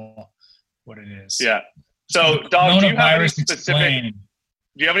people what it is. Yeah. So, Dog, do you have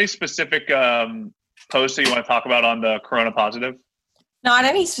any specific posts that you want to talk about on the Corona Positive? Not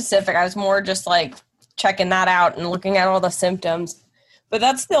any specific. I was more just like checking that out and looking at all the symptoms. But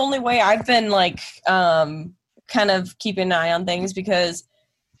that's the only way I've been like kind of keeping an eye on things, because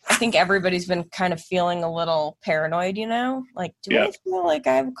I think everybody's been kind of feeling a little paranoid, like, do I feel like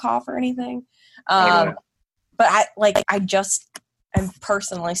I have a cough or anything? But I'm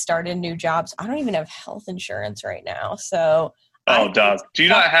personally started new jobs. I don't even have health insurance right now. So Dog, do you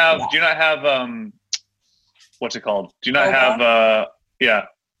not have what's it called? Do you not Cobra? Have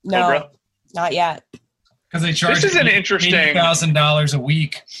Cobra? No, not yet. Because they charge this is an interesting $80,000 a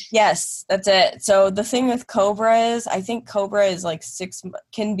week. Yes, that's it. So the thing with Cobra is, I think Cobra is like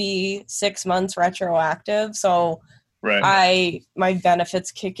can be 6 months retroactive. So my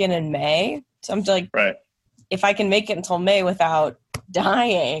benefits kick in May. So I'm like, if I can make it until May without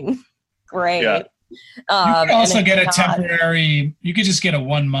dying, great. Yeah. You could also get a temporary. You could just get a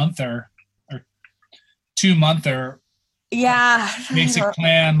 1 month or 2 month or basic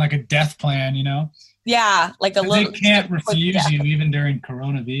plan, like a death plan. Yeah, like a little. They can't refuse you even during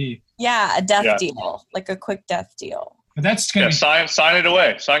Corona V. Yeah, a death deal, like a quick death deal. But that's gonna sign it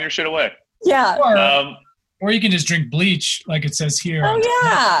away. Sign your shit away. Yeah. Or you can just drink bleach, like it says here. Oh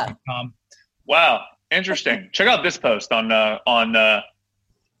yeah. Wow, interesting. Check out this post on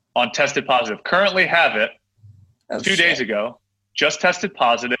Tested Positive. Currently have it. 2 days ago. Just tested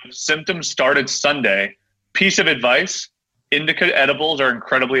positive. Symptoms started Sunday. Piece of advice: indica edibles are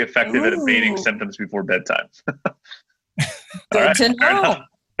incredibly effective at abating symptoms before bedtime. Good to know.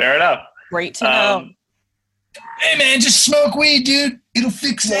 Fair enough. Great to know. Hey man, just smoke weed, dude. It'll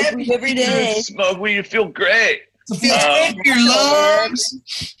fix everything. Every day. Smoke weed, you feel great. It'll feel great for your lungs.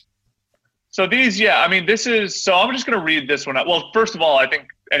 So so I'm just going to read this one out. Well, first of all, I think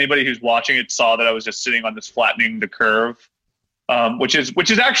anybody who's watching it saw that I was just sitting on this flattening the curve, which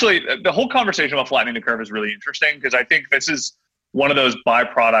is actually, the whole conversation about flattening the curve is really interesting, because I think this is one of those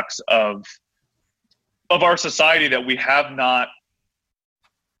byproducts of our society that we have not.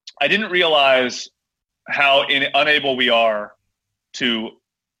 I didn't realize how unable we are to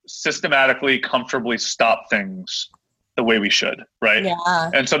systematically, comfortably stop things the way we should, right?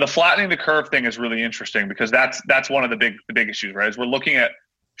 Yeah. And so the flattening the curve thing is really interesting, because that's one of the big issues, right? Is we're looking at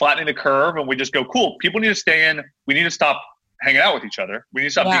flattening the curve, and we just go, cool, people need to stay in. We need to stop hanging out with each other. We need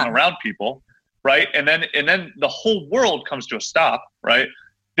to stop being around people, right? And then the whole world comes to a stop, right?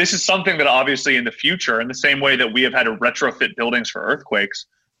 This is something that obviously in the future, in the same way that we have had to retrofit buildings for earthquakes,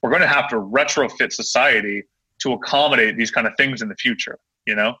 we're going to have to retrofit society to accommodate these kind of things in the future,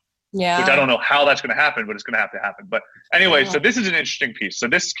 Yeah. Which I don't know how that's going to happen, but it's going to have to happen. But anyway, so this is an interesting piece. So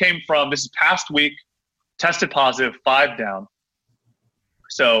this is past week, tested positive, 5 down.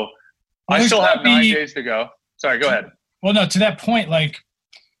 So Well, I still there's have gotta 9 be- days to go. Sorry, go ahead. Well, no, to that point, like,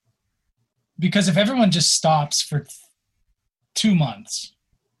 because if everyone just stops for 2 months,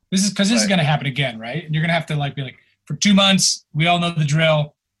 this is Right. going to happen again, right? And you're going to have to like be like, for 2 months, we all know the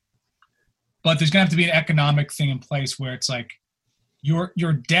drill, but there's going to have to be an economic thing in place where it's like your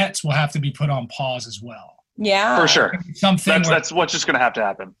debts will have to be put on pause as well. Yeah. For sure. Something That's what's just going to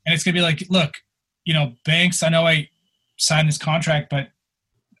happen. and it's going to be like, look, banks, I know I signed this contract, but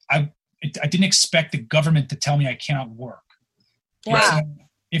I didn't expect the government to tell me I cannot work. Yeah. So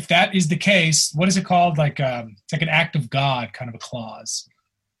if that is the case, what is it called? Like it's like an act of God kind of a clause.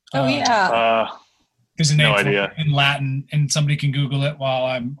 Oh, yeah. There's a name No for idea. it in Latin, and somebody can Google it while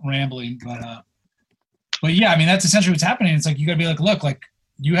I'm rambling. But yeah, I mean, that's essentially what's happening. It's like you got to be like, look, like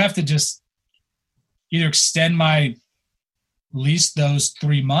you have to just either extend my lease those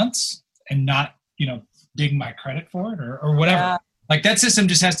 3 months and not, dig my credit for it or whatever. Yeah. Like that system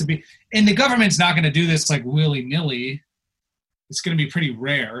just has to be, and the government's not going to do this like willy nilly. It's going to be pretty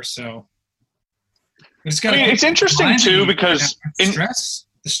rare. So it's got. It's interesting too because the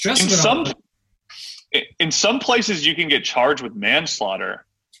stress in some places you can get charged with manslaughter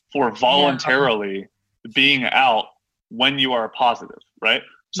for voluntarily being out when you are positive, right?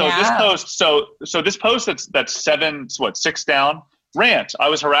 So Yeah. this post that's 6 down rant. I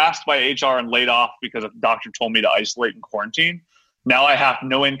was harassed by HR and laid off because a doctor told me to isolate and quarantine. Now I have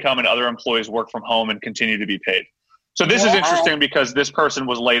no income and other employees work from home and continue to be paid. So this is interesting because this person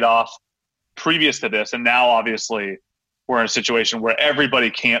was laid off previous to this, and now obviously we're in a situation where everybody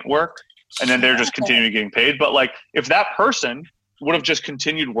can't work, and then they're just continuing getting paid. But like, if that person would have just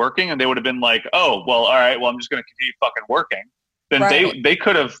continued working, and they would have been like, "Oh, well, all right, well, I'm just going to continue fucking working," then Right. they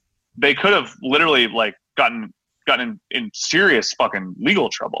could have literally like gotten in serious fucking legal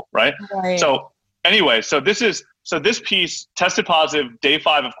trouble, right? Right. So anyway, this piece tested positive day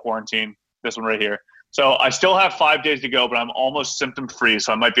 5 of quarantine. This one right here. So I still have 5 days to go, but I'm almost symptom free,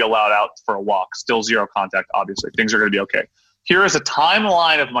 so I might be allowed out for a walk. Still 0 contact, obviously. Things are going to be okay. Here is a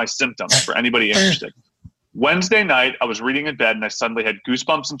timeline of my symptoms for anybody interested. Wednesday night, I was reading in bed, and I suddenly had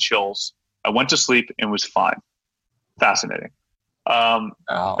goosebumps and chills. I went to sleep and was fine. Fascinating.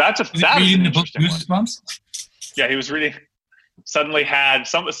 That's an reading the book interesting one. Goosebumps. Yeah, he was reading. Suddenly read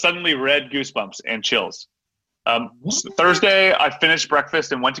goosebumps and chills. Thursday, I finished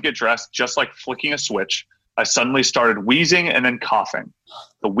breakfast and went to get dressed, just like flicking a switch. I suddenly started wheezing and then coughing.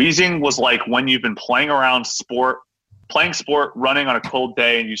 The wheezing was like when you've been playing sport, running on a cold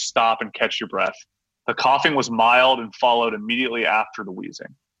day, and you stop and catch your breath. The coughing was mild and followed immediately after the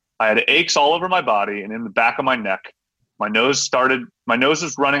wheezing. I had aches all over my body and in the back of my neck. My nose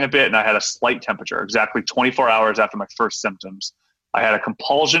was running a bit, and I had a slight temperature. Exactly 24 hours after my first symptoms, I had a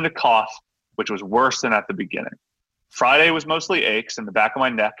compulsion to cough, which was worse than at the beginning. Friday was mostly aches in the back of my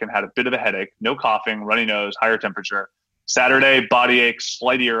neck and had a bit of a headache, no coughing, runny nose, higher temperature. Saturday, body ache,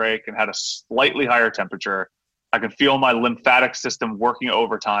 slight earache, and had a slightly higher temperature. I can feel my lymphatic system working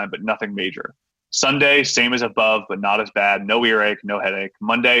overtime, but nothing major. Sunday, same as above, but not as bad. No earache, no headache.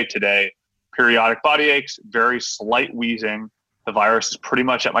 Monday, today, periodic body aches, very slight wheezing. The virus is pretty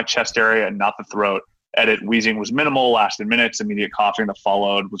much at my chest area and not the throat. Edit, wheezing was minimal, lasted minutes. Immediate coughing that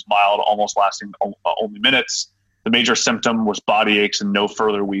followed was mild, almost lasting only minutes. The major symptom was body aches and no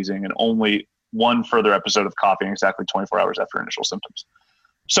further wheezing, and only one further episode of coughing exactly 24 hours after initial symptoms.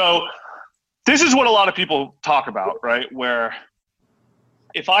 So this is what a lot of people talk about, right? Where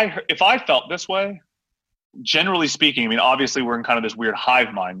if I felt this way, generally speaking, I mean, obviously we're in kind of this weird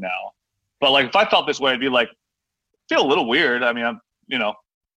hive mind now, but like if I felt this way, I'd be like, feel a little weird. I mean, I'm,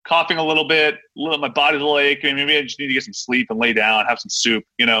 coughing a little bit, my body's a little achy. Maybe I just need to get some sleep and lay down, have some soup,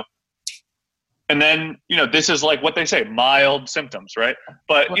 And then, this is like what they say, mild symptoms, right?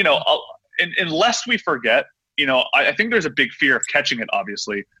 But, unless we forget, I think there's a big fear of catching it,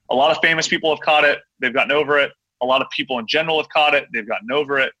 obviously. A lot of famous people have caught it. They've gotten over it. A lot of people in general have caught it. They've gotten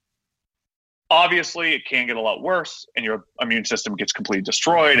over it. Obviously, it can get a lot worse, and your immune system gets completely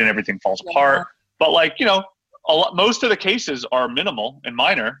destroyed and everything falls apart. But, most of the cases are minimal and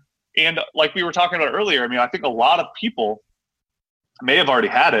minor. And like we were talking about earlier, I mean, I think a lot of people may have already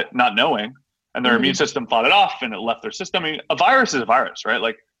had it, not knowing, and their immune system fought it off and it left their system. I mean, a virus is a virus, right?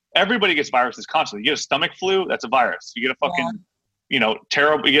 Like everybody gets viruses constantly. You get a stomach flu, that's a virus. You get a fucking,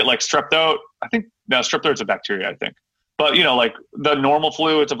 terrible, you get like strep throat. Strep throat's a bacteria, I think. But, like the normal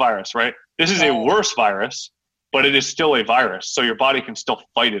flu, it's a virus, right? This is a worse virus, but it is still a virus. So your body can still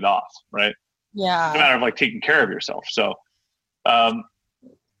fight it off, right? Yeah. It's a matter of like taking care of yourself. So,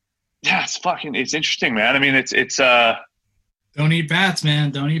 it's interesting, man. I mean, it's don't eat bats,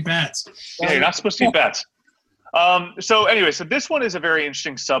 man. Don't eat bats. Yeah, you're not supposed to eat bats. So anyway, so this one is a very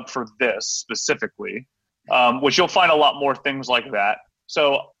interesting sub for this specifically, which you'll find a lot more things like that.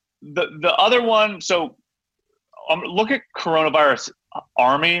 So the other one, so look at Coronavirus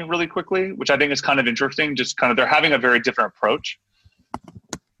Army really quickly, which I think is kind of interesting. Just kind of, they're having a very different approach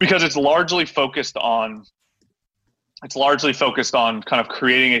because it's largely focused on kind of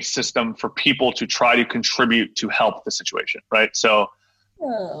creating a system for people to try to contribute to help the situation, right? So,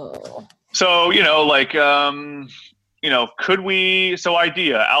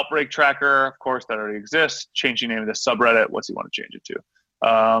 idea, outbreak tracker, of course, that already exists. Changing the name of the subreddit. What's he want to change it to?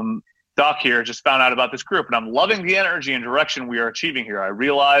 Doc here just found out about this group, and I'm loving the energy and direction we are achieving here. I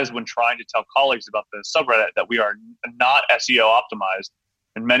realized when trying to tell colleagues about the subreddit that we are not SEO optimized,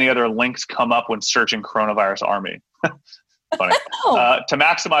 and many other links come up when searching Coronavirus Army. Funny. To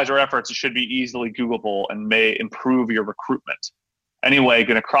maximize our efforts, it should be easily Googleable and may improve your recruitment. Anyway,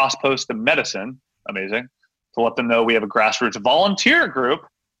 going to cross-post the medicine. Amazing. To let them know we have a grassroots volunteer group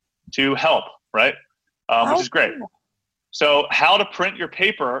to help, right? Which is great. So, how to print your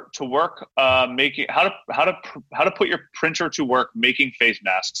paper to work, how to put your printer to work making face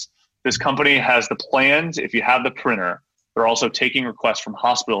masks. This company has the plans. If you have the printer, they're also taking requests from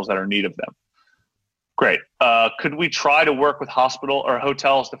hospitals that are in need of them. Great. Could we try to work with hospital or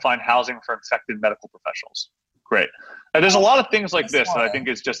hotels to find housing for infected medical professionals? Great. And there's a lot of things like this that I think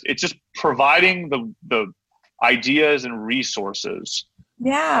it's just providing the ideas and resources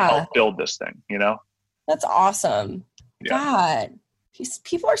to help build this thing, you know? That's awesome. Yeah. God,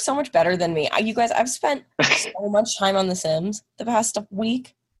 people are so much better than me. You guys, I've spent so much time on The Sims the past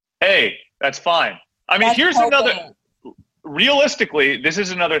week. Hey, that's fine. I mean, here's another. Realistically, this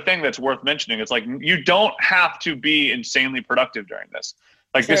is another thing that's worth mentioning. It's like you don't have to be insanely productive during this.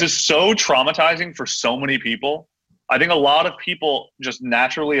 Like this is so traumatizing for so many people. I think a lot of people just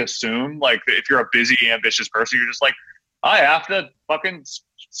naturally assume, like, if you're a busy, ambitious person, you're just like, I have to fucking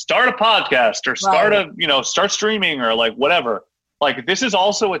start a podcast or start streaming or like whatever. Like this is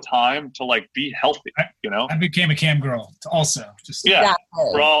also a time to like be healthy, you know? I became a cam girl also.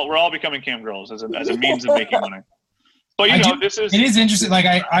 We're all becoming cam girls as a means of making money. But it is interesting. Like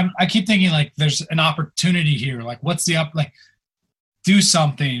I keep thinking like there's an opportunity here. Like what's do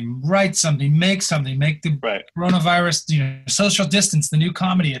something, write something, make the coronavirus, social distance, the new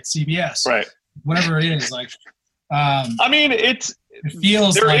comedy at CBS, right? Whatever it is, like. I mean, it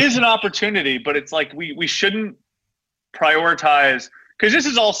feels there is an opportunity, but it's like we shouldn't prioritize, because this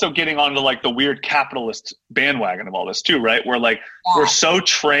is also getting onto like the weird capitalist bandwagon of all this too, right? Where like we're so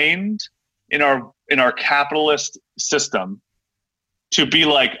trained in our capitalist system to be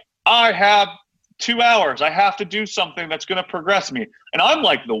like, I have 2 hours, I have to do something that's going to progress me, and I'm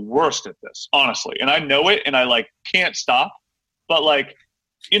like the worst at this, honestly, and I know it, and I like can't stop. But like,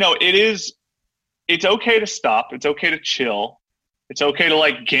 it's okay to stop. It's okay to chill. It's okay to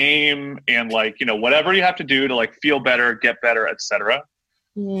like game and like, whatever you have to do to like feel better, get better, etc.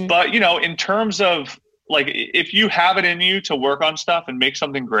 But, in terms of like, if you have it in you to work on stuff and make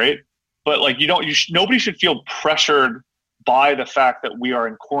something great, but like, nobody should feel pressured by the fact that we are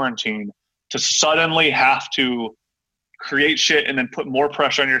in quarantine to suddenly have to create shit and then put more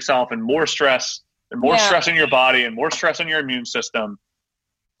pressure on yourself and more stress stress in your body and more stress on your immune system.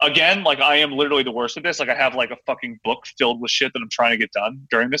 Again, like I am literally the worst at this. Like I have like a fucking book filled with shit that I'm trying to get done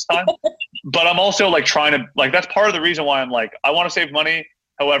during this time. But I'm also like trying to, like, that's part of the reason why I'm like, I want to save money.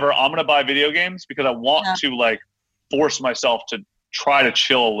 However, I'm going to buy video games because I want to like force myself to try to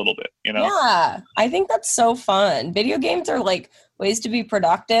chill a little bit, Yeah, I think that's so fun. Video games are like ways to be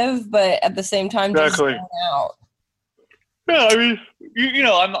productive, but at the same time, just zone out. Yeah, I mean,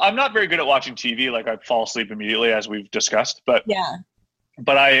 I'm not very good at watching TV. Like I fall asleep immediately, as we've discussed. But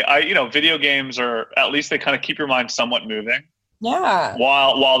But I video games are, at least they kind of keep your mind somewhat moving. Yeah.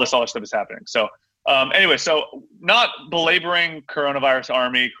 While this other stuff is happening. So anyway, so not belaboring Coronavirus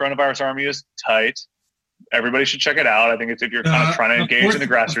Army. Coronavirus Army is tight. Everybody should check it out. I think it's if you're kind of trying to engage in the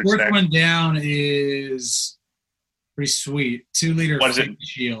grassroots thing. The fourth one down is pretty sweet. 2 liter face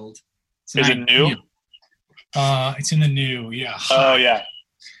shield. Is it new? It's in the new, yeah. Oh yeah.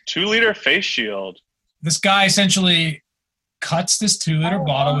 2 liter face shield. This guy essentially cuts this 2 liter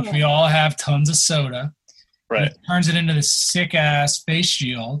bottle, which we all have tons of soda. Right. Turns it into this sick ass face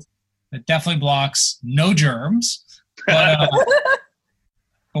shield that definitely blocks no germs. But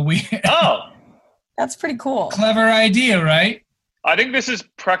we. That's pretty cool. Clever idea, right? I think this is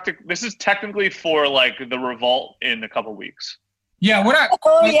This is technically for like the revolt in a couple weeks. Yeah, we're not.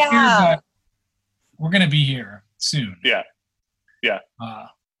 We're gonna be here soon. Yeah.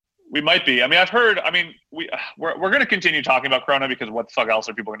 We might be. I mean, I've heard. I mean, we're going to continue talking about Corona because what the fuck else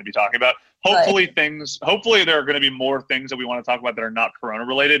are people going to be talking about? Hopefully, Hopefully, there are going to be more things that we want to talk about that are not Corona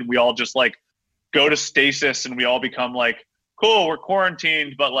related. We all just like go to stasis and we all become like, cool, we're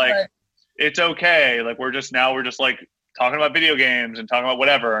quarantined, but like it's okay. Like we're just like talking about video games and talking about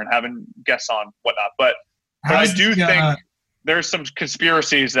whatever and having guests on whatnot. But I do think there's some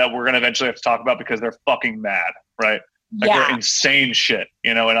conspiracies that we're going to eventually have to talk about because they're fucking mad, right? Like they're insane shit,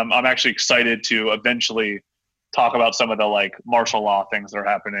 you know, and I'm actually excited to eventually talk about some of the like martial law things that are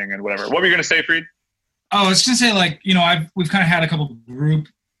happening and whatever. What were you going to say, Freed? Oh, I was going to say, like, you know, we've kind of had a couple group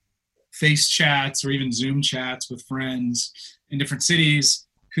face chats or even Zoom chats with friends in different cities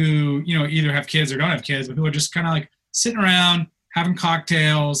who, you know, either have kids or don't have kids, but who are just kind of like sitting around having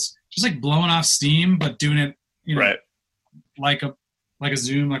cocktails, just like blowing off steam, but doing it, you know, like a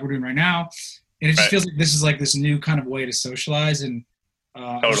Zoom, like we're doing right now. And it just feels like this is like this new kind of way to socialize. And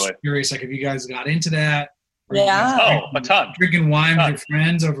I'm just curious, like, if you guys got into that. Yeah. A ton. Drinking wine with your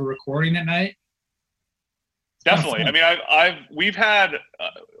friends over recording at night. Definitely. I mean, we've had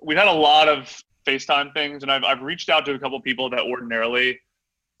a lot of FaceTime things, and I've reached out to a couple of people that ordinarily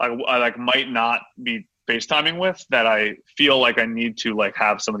I like might not be FaceTiming with, that I feel like I need to like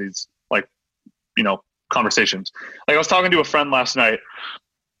have some of these like, you know, conversations. Like I was talking to a friend last night,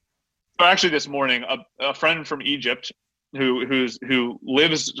 or actually this morning, a friend from Egypt who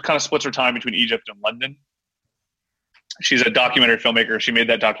lives, kind of splits her time between Egypt and London. She's a documentary filmmaker. She made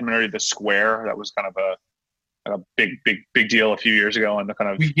that documentary, The Square. That was kind of a big deal a few years ago. And the kind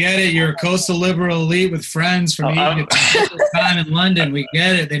of, we get it. You're a coastal liberal elite with friends from Egypt. Time in London. We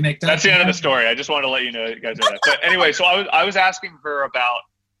get it. They make that. That's the end of the story. I just wanted to let you know, you guys know that. But anyway, so I was asking her about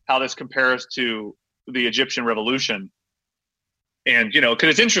how this compares to the Egyptian revolution. And, you know, because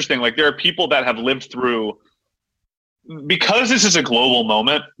it's interesting, like there are people that have lived through, because this is a global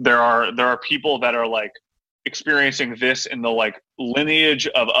moment, there are people that are like experiencing this in the like lineage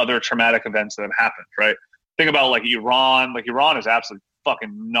of other traumatic events that have happened, right? Think about like Iran. Like Iran is absolutely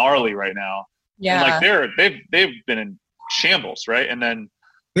fucking gnarly right now. Yeah. And like they've been in shambles, right? And then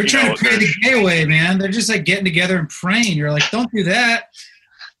they're trying to pray the gay away, man. They're just like getting together and praying. You're like, don't do that.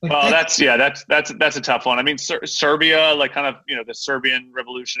 Like, well, that's a tough one. I mean, Serbia, like kind of, you know, the Serbian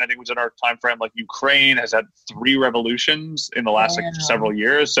revolution, I think was in our time frame. Like Ukraine has had 3 revolutions in the last like several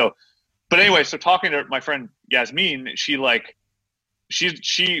years. So, but anyway, so talking to my friend Yasmin,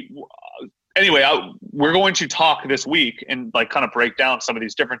 we're going to talk this week and like kind of break down some of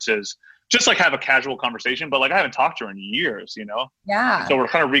these differences, just like have a casual conversation. But like I haven't talked to her in years, you know. Yeah. So we're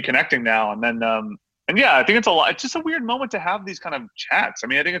kind of reconnecting now, and then and yeah, I think it's a lot. It's just a weird moment to have these kind of chats. I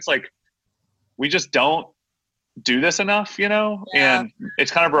mean, I think it's like we just don't do this enough, you know. Yeah. And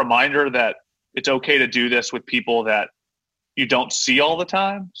it's kind of a reminder that it's okay to do this with people that you don't see all the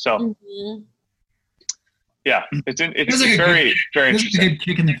time. So. Yeah, it's like very interesting. A good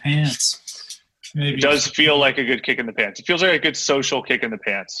kick in the pants. Maybe. It does feel like a good kick in the pants. It feels like a good social kick in the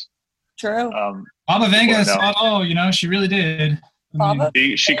pants. True. Baba Vanga saw, oh, you know, she really did.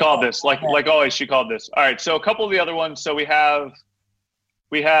 She called this, like always. She called this. All right. So a couple of the other ones. So we have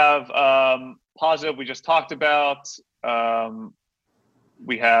positive. We just talked about.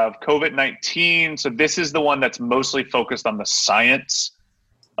 We have COVID-19. So this is the one that's mostly focused on the science.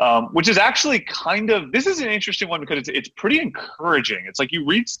 Which is actually this is an interesting one because it's pretty encouraging. It's like you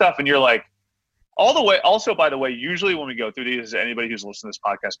read stuff and you're like, all the way. Also, by the way, usually when we go through these, anybody who's listened to this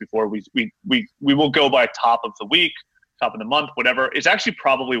podcast before, we will go by top of the week, top of the month, whatever. It's actually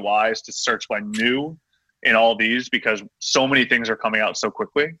probably wise to search by new in all these because so many things are coming out so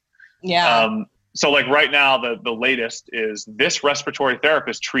quickly. Yeah. So like right now, the latest is this respiratory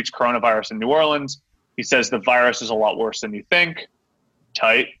therapist treats coronavirus in New Orleans. He says the virus is a lot worse than you think.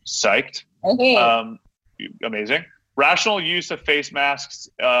 Tight, psyched. Okay. Amazing. Rational use of face masks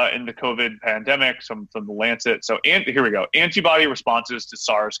in the COVID pandemic, from the Lancet. So here we go. Antibody responses to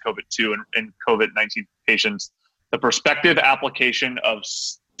SARS-CoV-2 in COVID-19 patients. The prospective application of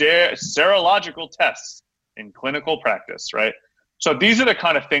serological tests in clinical practice, right? So these are the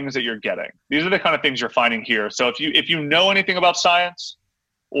kind of things that you're getting. These are the kind of things you're finding here. So if you know anything about science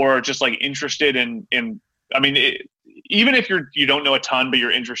or just like interested in I mean, even if you don't know a ton, but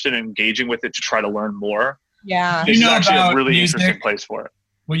you're interested in engaging with it to try to learn more. Yeah. This is actually a really interesting place for it.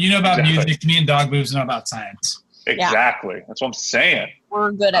 Well, you know about music. Me and Dog Boobs know about science. Exactly. Yeah. That's what I'm saying.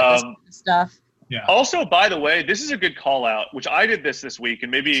 We're good at this stuff. Yeah. Also, by the way, this is a good call out, which I did this week,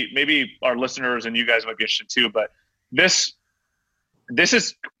 and maybe our listeners and you guys might be interested too, but this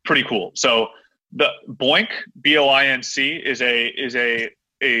is pretty cool. So the Boinc, BOINC, is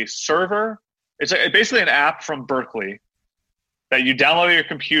a server. It's basically an app from Berkeley that you download to your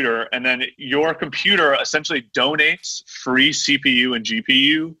computer, and then your computer essentially donates free CPU and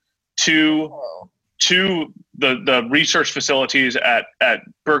GPU to the research facilities at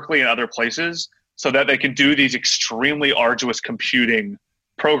Berkeley and other places, so that they can do these extremely arduous computing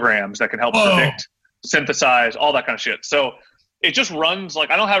programs that can help predict, synthesize, all that kind of shit. So it just runs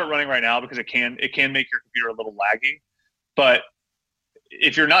like, I don't have it running right now because it can make your computer a little laggy, but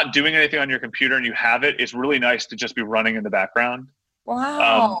if you're not doing anything on your computer and you have it, it's really nice to just be running in the background.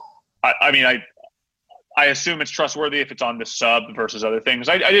 Wow. I assume it's trustworthy if it's on the sub versus other things.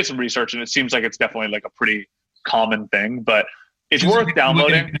 I did some research and it seems like it's definitely like a pretty common thing, but it's worth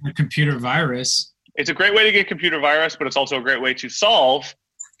downloading. A computer virus. It's a great way to get computer virus, but it's also a great way to solve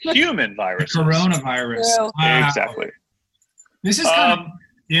human viruses. Coronavirus. Wow. Exactly. This is kind of,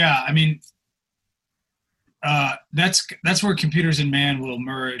 yeah, I mean, that's where computers and man will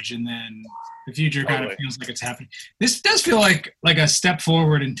merge, and then the future kind of feels like it's happening. This does feel like a step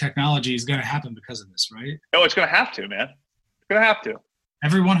forward in technology is going to happen because of this, right? Oh, it's going to have to, man. It's going to have to.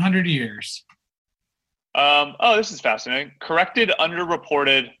 Every 100 years. This is fascinating. Corrected,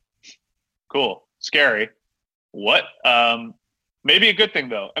 underreported. Cool. Scary. What? Maybe a good thing,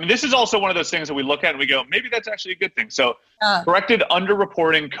 though. I mean, this is also one of those things that we look at and we go, maybe that's actually a good thing. So, corrected,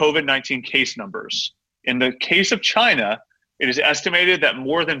 underreporting COVID-19 case numbers. In the case of China, it is estimated that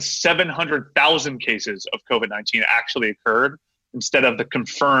more than 700,000 cases of COVID-19 actually occurred instead of the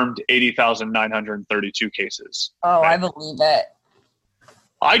confirmed 80,932 cases. Oh, okay? I believe it.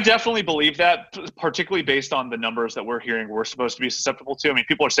 I definitely believe that, particularly based on the numbers that we're hearing we're supposed to be susceptible to. I mean,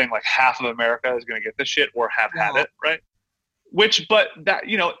 people are saying like half of America is going to get this shit or have had it, right?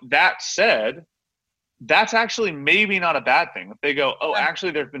 That said, that's actually maybe not a bad thing. If they go,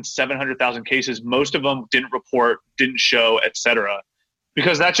 actually there's been 700,000 cases, most of them didn't report, didn't show, etc.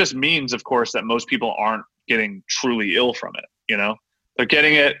 Because that just means, of course, that most people aren't getting truly ill from it, you know? They're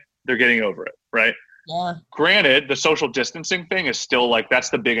getting it, they're getting over it, right? Yeah. Granted, the social distancing thing is still like, that's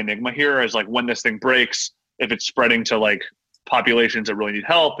the big enigma here, is like when this thing breaks, if it's spreading to like populations that really need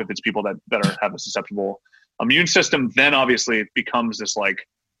help, if it's people that have a susceptible immune system, then obviously it becomes this like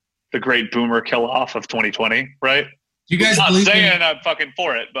the great boomer kill off of 2020, right? You guys I'm not saying I'm fucking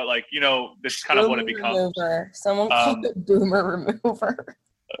for it, but like, this is kind of what it becomes. Remover. Someone called it boomer remover.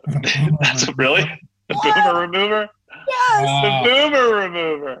 That's really the boomer remover? Yes. The boomer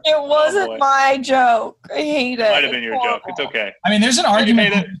remover. It wasn't my joke. I hate it. Might have been your joke. It's okay. I mean, there's an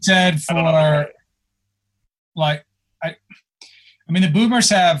argument said for like, I mean, the boomers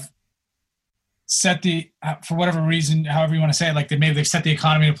have set for whatever reason, however you want to say it, like they've set the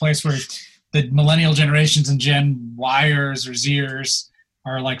economy in a place where the millennial generations and Gen Yers or Zers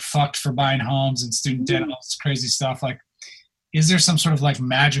are like fucked for buying homes and student debt and all this crazy stuff. Like, is there some sort of like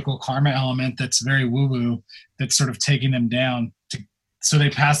magical karma element that's very woo-woo that's sort of taking them down so they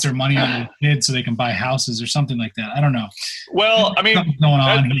pass their money on to their kids so they can buy houses or something like that? I don't know. Well, I mean, something's going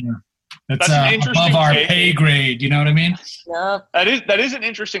on here. That's above our pay grade. You know what I mean? Yeah. That is an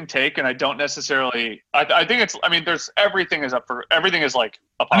interesting take, and I don't necessarily. I think it's. I mean, everything is like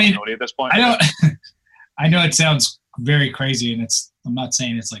a possibility at this point. I know it sounds very crazy, and I'm not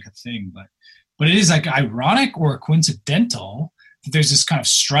saying it's like a thing, but it is like ironic or coincidental that there's this kind of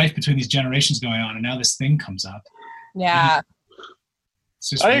strife between these generations going on, and now this thing comes up. Yeah.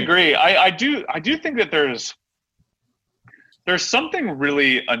 I agree. I do think that there's something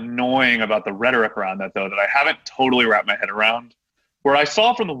really annoying about the rhetoric around that, though, that I haven't totally wrapped my head around. Where I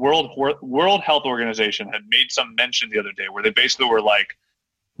saw from the World Health Organization had made some mention the other day where they basically were like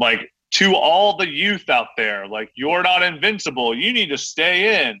to all the youth out there, like, you're not invincible, you need to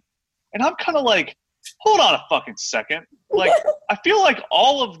stay in. And I'm kind of like, hold on a fucking second. Like, I feel like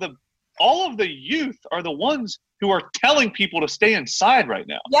all of the youth are the ones who are telling people to stay inside right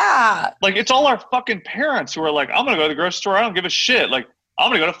now. Yeah. Like, it's all our fucking parents who are like, I'm going to go to the grocery store. I don't give a shit. Like,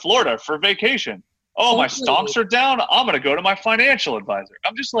 I'm going to go to Florida for vacation. Oh, my stocks are down. I'm going to go to my financial advisor.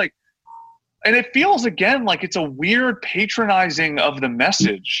 I'm just like, and it feels again like it's a weird patronizing of the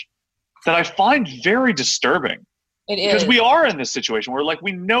message that I find very disturbing. It is. Because we are in this situation where, like,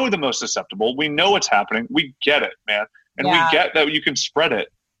 we know the most susceptible. We know what's happening. We get it, man. And we get that you can spread it.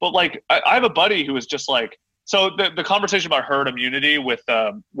 But, like, I have a buddy who is just like, so the conversation about herd immunity with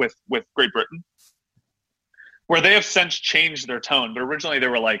Great Britain, where they have since changed their tone. But originally they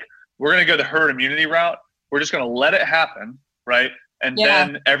were like, we're going to go the herd immunity route. We're just going to let it happen, right? And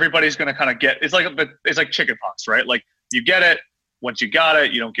then everybody's going to kind of get – it's like chicken pox, right? Like, you get it. Once you got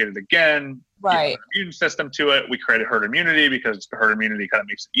it, you don't get it again. Right. You have an immune system to it. We created herd immunity because the herd immunity kind of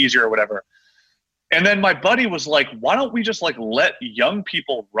makes it easier or whatever. And then my buddy was like, why don't we just like let young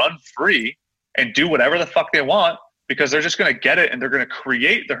people run free and do whatever the fuck they want? because they're just going to get it and they're going to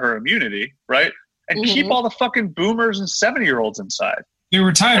create the herd immunity, right? And keep all the fucking boomers and 70-year-olds inside. They're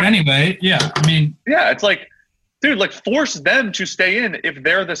retired anyway. Yeah, I mean, yeah, it's like, dude, like force them to stay in if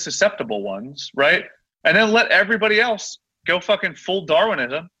they're the susceptible ones, right? And then let everybody else go fucking full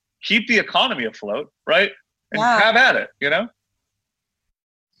Darwinism, keep the economy afloat, right? And have at it, you know?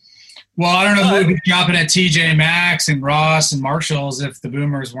 Well, I don't know who would be dropping at TJ Maxx and Ross and Marshalls if the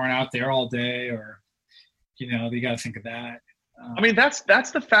boomers weren't out there all day, or, you know, you got to think of that. I mean, that's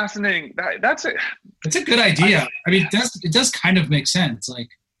the fascinating. It's a good idea. I mean, it does kind of make sense. Like,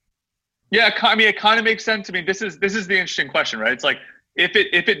 yeah, I mean, it kind of makes sense. I mean, this is the interesting question, right? It's like if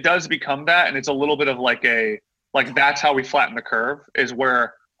it does become that, and it's a little bit of like that's how we flatten the curve, is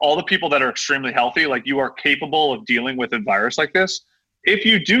where all the people that are extremely healthy, like you are capable of dealing with a virus like this. If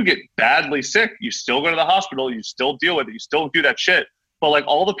you do get badly sick, you still go to the hospital, you still deal with it, you still do that shit. But like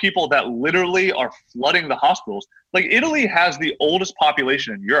all the people that literally are flooding the hospitals, like Italy has the oldest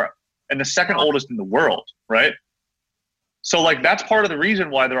population in Europe and the second oldest in the world, right? So like that's part of the reason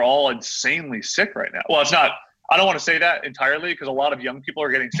why they're all insanely sick right now. Well, it's not, I don't want to say that entirely because a lot of young people are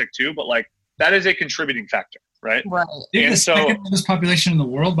getting sick too, but like that is a contributing factor, right? Right. And the second oldest population in the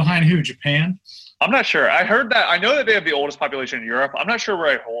world behind who? Japan? I'm not sure. I heard that. I know that they have the oldest population in Europe. I'm not sure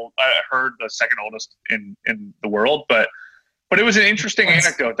where I heard the second oldest in the world, but it was an interesting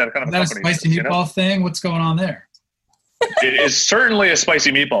anecdote that kind of accompanies. Is that a spicy meatball thing? What's going on there? It is certainly a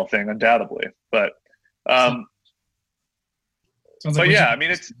spicy meatball thing, undoubtedly. But yeah, I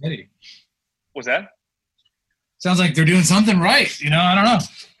mean, it's. What's that? Sounds like they're doing something right. You know, I don't know.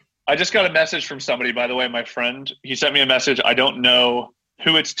 I just got a message from somebody, by the way, my friend. He sent me a message. I don't know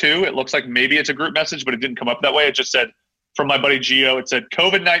who it's to. It looks like maybe it's a group message, but it didn't come up that way. It just said, from my buddy Gio, it said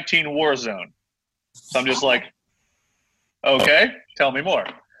COVID-19 war zone. So I'm just like, okay, tell me more.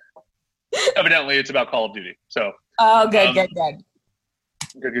 Evidently, it's about Call of Duty. So. Oh, good.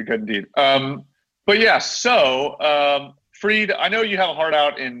 Good indeed. But yeah, so Freed, I know you have a heart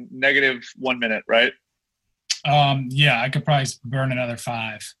out in negative 1 minute, right? Yeah, I could probably burn another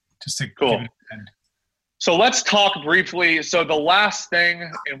 5 just to cool. give it an end. So let's talk briefly. So the last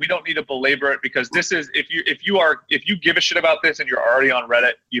thing, and we don't need to belabor it because this is if you give a shit about this and you're already on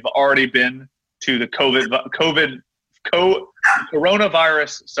Reddit, you've already been to the coronavirus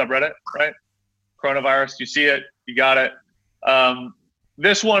subreddit, right? Coronavirus, you see it, you got it.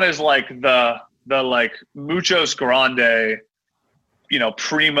 This one is like the like muchos grande, you know,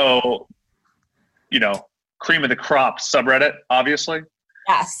 primo, you know, cream of the crop subreddit, obviously.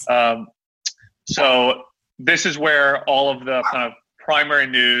 Yes. So this is where all of the kind of primary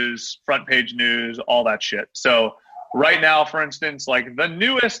news, front page news, all that shit. So right now, for instance, like the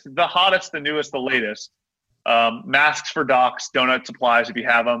newest, the hottest, the newest, the latest, masks for docs, donut supplies if you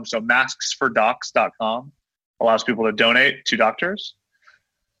have them. So masksfordocs.com allows people to donate to doctors.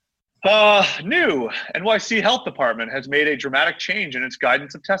 New NYC Health Department has made a dramatic change in its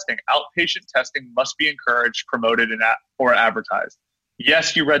guidance of testing. Outpatient testing must be encouraged, promoted, or advertised.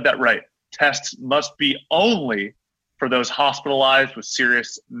 Yes, you read that right. Tests must be only for those hospitalized with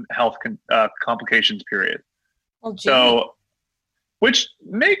serious health complications, period. Oh, geez. So, which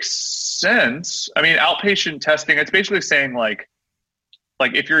makes sense. I mean, outpatient testing, it's basically saying like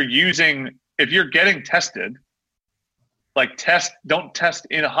if you're getting tested, like don't test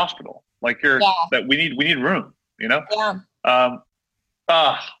in a hospital. Like that we need room, you know?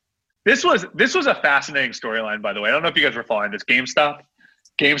 Yeah. This was a fascinating storyline, by the way. I don't know if you guys were following this. GameStop.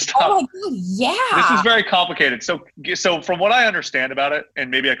 Oh my God, yeah. This is very complicated. So from what I understand about it, and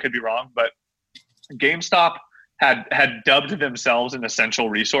maybe I could be wrong, but GameStop had dubbed themselves an essential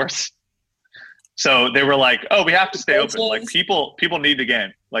resource. So they were like, "Oh, we have to stay open. Like people need the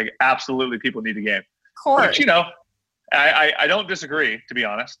game. Like absolutely, people need the game." Of course. Which, you know, I don't disagree, to be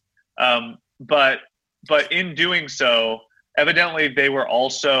honest. But in doing so, evidently they were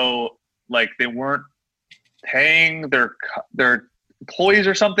also like they weren't paying their employees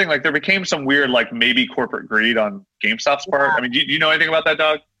or something. Like there became some weird like maybe corporate greed on GameStop's part. I mean, do you know anything about that,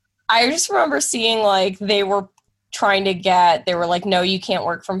 Doug? I just remember seeing like they were like, no, you can't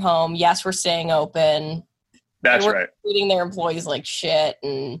work from home. Yes, we're staying open. That's right. Treating their employees like shit.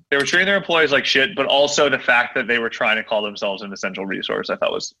 And they were treating their employees like shit, but also the fact that they were trying to call themselves an essential resource, I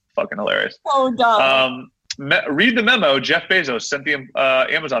thought was fucking hilarious. Oh, dumb. Read the memo. Jeff Bezos sent the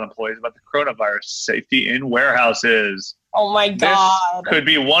Amazon employees about the coronavirus safety in warehouses. Oh my God. This could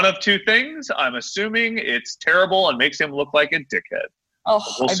be one of two things. I'm assuming it's terrible and makes him look like a dickhead. Oh,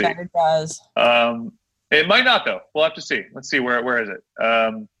 we'll see. bet it does. It might not though. We'll have to see. Let's see. Where is it?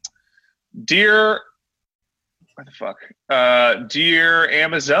 Dear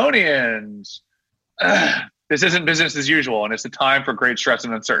Amazonians, This isn't business as usual, and it's a time for great stress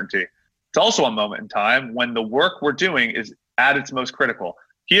and uncertainty. It's also a moment in time when the work we're doing is at its most critical.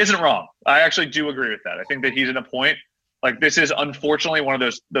 He isn't wrong. I actually do agree with that. I think that he's at a point, like, this is unfortunately one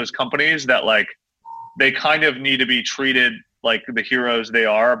of those companies that, like, they kind of need to be treated like the heroes they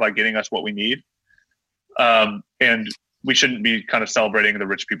are by getting us what we need. And we shouldn't be kind of celebrating the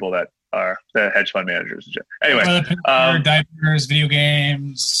rich people that are the hedge fund managers. Anyway, diapers, video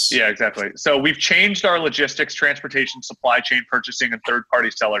games. Yeah, exactly. So we've changed our logistics, transportation, supply chain, purchasing, and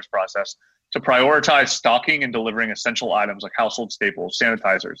third-party sellers process to prioritize stocking and delivering essential items like household staples,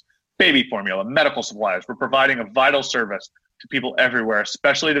 sanitizers, baby formula, medical supplies. We're providing a vital service to people everywhere,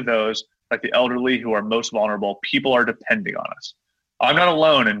 especially to those like the elderly who are most vulnerable. People are depending on us. I'm not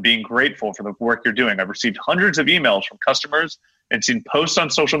alone in being grateful for the work you're doing. I've received hundreds of emails from customers and seen posts on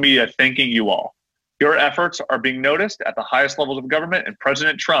social media thanking you all. Your efforts are being noticed at the highest levels of government, and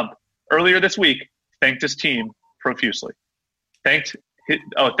President Trump earlier this week thanked his team profusely. Thanked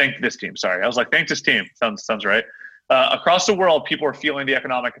this team. Sorry. I was like, thanked his team. Sounds right. Across the world, people are feeling the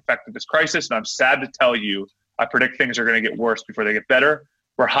economic effect of this crisis, and I'm sad to tell you, I predict things are going to get worse before they get better.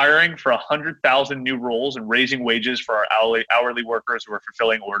 We're hiring for 100,000 new roles and raising wages for our hourly workers who are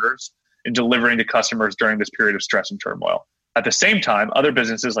fulfilling orders and delivering to customers during this period of stress and turmoil. At the same time, other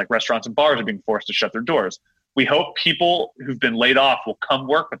businesses like restaurants and bars are being forced to shut their doors. We hope people who've been laid off will come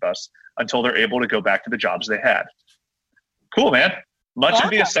work with us until they're able to go back to the jobs they had. Cool, man. Much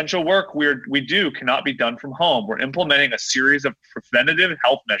of the essential work we do cannot be done from home. We're implementing a series of preventative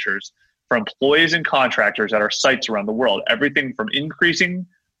health measures for employees and contractors at our sites around the world, everything from increasing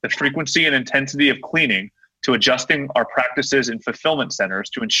the frequency and intensity of cleaning to adjusting our practices in fulfillment centers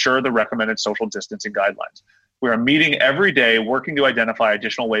to ensure the recommended social distancing guidelines. We are meeting every day, working to identify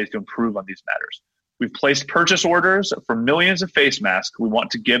additional ways to improve on these matters. We've placed purchase orders for millions of face masks we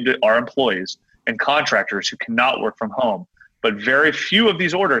want to give to our employees and contractors who cannot work from home, but very few of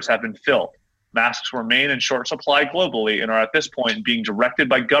these orders have been filled. Masks remain in short supply globally and are at this point being directed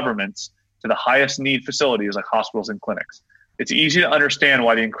by governments to the highest need facilities like hospitals and clinics. It's easy to understand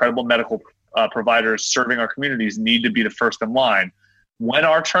why the incredible medical providers serving our communities need to be the first in line. When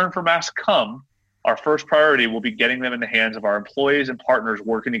our turn for masks come, our first priority will be getting them in the hands of our employees and partners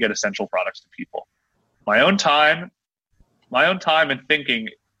working to get essential products to people. My own time and thinking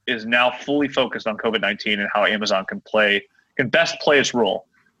is now fully focused on COVID-19 and how Amazon can best play its role.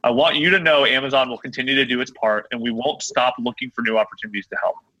 I want you to know Amazon will continue to do its part, and we won't stop looking for new opportunities to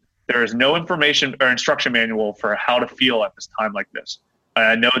help. There is no information or instruction manual for how to feel at this time like this. And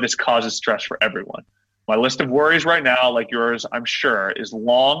I know this causes stress for everyone. My list of worries right now, like yours, I'm sure, is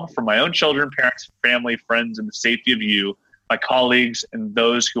long for my own children, parents, family, friends, and the safety of you, my colleagues, and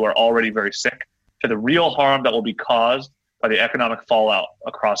those who are already very sick, to the real harm that will be caused by the economic fallout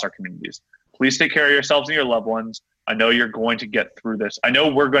across our communities. Please take care of yourselves and your loved ones. I know you're going to get through this. I know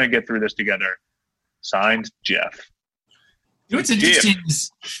we're going to get through this together. Signed, Jeff. You know what's interesting is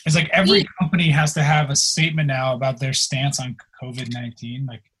like every company has to have a statement now about their stance on COVID-19.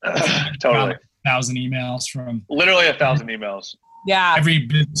 Like totally. 1,000 emails from literally 1,000 emails. Yeah. Every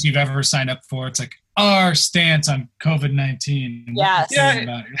business you've ever signed up for, it's like our stance on COVID-19. Yes.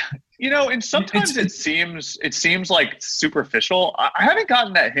 Yeah. You know, and sometimes it seems like superficial. I haven't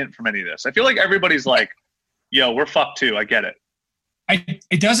gotten that hint from any of this. I feel like everybody's like, yo, we're fucked too. I get it.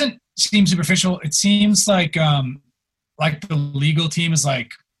 It doesn't seem superficial. It seems like the legal team is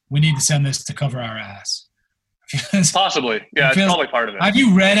like, we need to send this to cover our ass. Possibly. Yeah, it's probably part of it. Have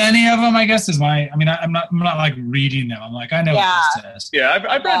you read any of them, I guess, I'm not like reading them. I'm like, I know what this says. Yeah,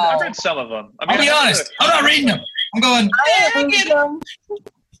 I've read some of them. I mean, I'll be honest. I'm not reading them. I'm going, I get them.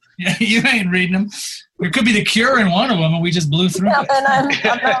 Yeah, you ain't reading them. There could be The Cure in one of them, and we just blew through it. And I'm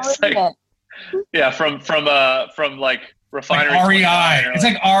not reading it. Yeah, from like Refinery. Like REI. It's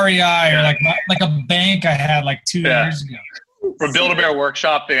like REI or like a bank I had like 2 years ago. From Build-A-Bear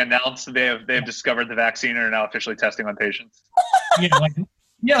Workshop, they announced they have discovered the vaccine and are now officially testing on patients.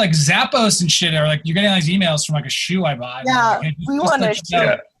 like Zappos and shit are like, you're getting these emails from like a shoe I bought. Yeah, like, we want to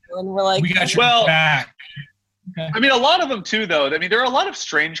show, and we're like, we got your back. Okay. I mean, a lot of them too, though. I mean, there are a lot of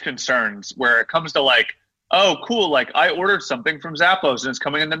strange concerns where it comes to like, oh, cool, like I ordered something from Zappos and it's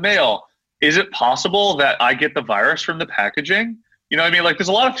coming in the mail. Is it possible that I get the virus from the packaging? You know what I mean? Like, there's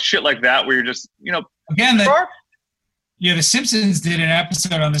a lot of shit like that where you're just, you know. Again, the Simpsons did an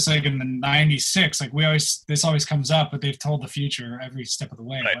episode on this like in the 96. Like this always comes up, but they've told the future every step of the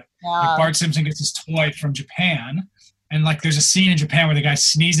way. Right. Like Bart Simpson gets his toy from Japan, and like there's a scene in Japan where the guy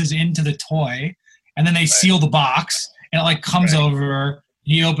sneezes into the toy, and then they seal the box, and it like comes over.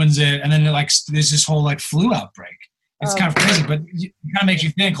 He opens it, and then it, like there's this whole like flu outbreak. It's kind of crazy, but it kind of makes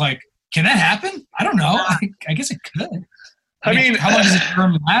you think like, Can that happen? I don't know. I guess it could. I mean, how long does the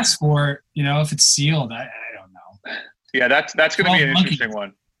term last for? If it's sealed, I don't know. Yeah, that's going to be an monkeys. interesting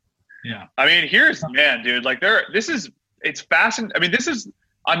one. Yeah. I mean, dude, like it's fascinating. I mean,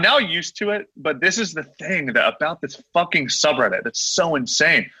 I'm now used to it, but this is the thing about this fucking subreddit that's so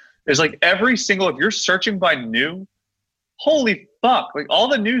insane. Is like if you're searching by new, holy fuck, like all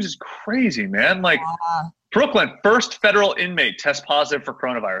the news is crazy, man. Like Brooklyn, first federal inmate tests positive for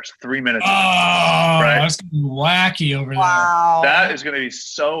coronavirus 3 minutes ago. Oh, right? That's gonna be wacky over Wow. That is going to be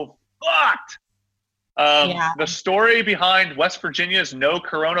so fucked. The story behind West Virginia's no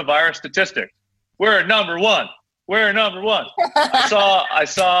coronavirus statistic. We're number one. I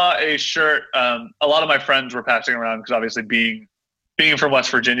saw a shirt. A lot of my friends were passing around because obviously being from West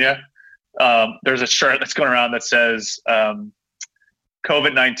Virginia, there's a shirt that's going around that says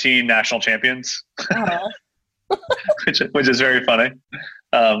COVID-19 national champions, which is very funny.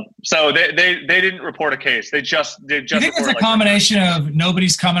 So they didn't report a case. They just I think it's a combination of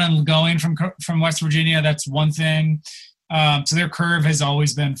nobody's coming and going from West Virginia. That's one thing. So their curve has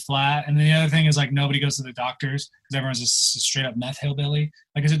always been flat. And then the other thing is like nobody goes to the doctors because everyone's just straight up meth hillbilly.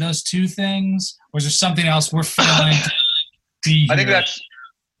 Like, is it those two things? Or is there something else we're failing to see I think that's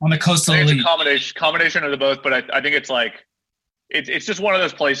on the coastal elite. elite? It's a combination of the both, but I think it's like it's just one of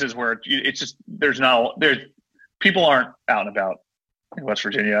those places where it's just people aren't out and about in West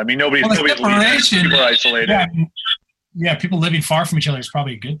Virginia. I mean, nobody's leaving. People are isolated. Yeah, people living far from each other is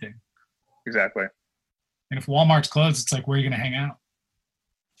probably a good thing. Exactly. And if Walmart's closed, it's like, where are you going to hang out?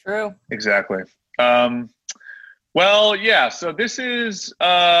 True. Exactly. Well, yeah. So this is.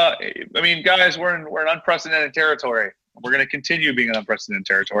 I mean, guys, we're in unprecedented territory. We're going to continue being in unprecedented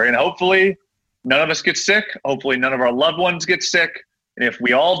territory, and hopefully, none of us get sick. Hopefully, none of our loved ones get sick. And if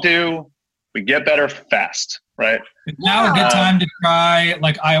we all do, we get better fast, right? Is now a good time to try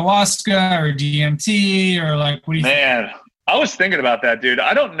like ayahuasca or DMT or like what do you think? I was thinking about that, dude.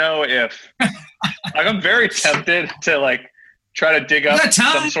 I don't know if like I'm very tempted to like try to dig up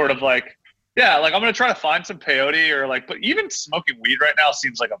some sort of like I'm gonna try to find some peyote or like, but even smoking weed right now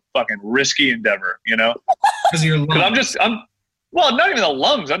seems like a fucking risky endeavor, Because your lungs. Well, not even the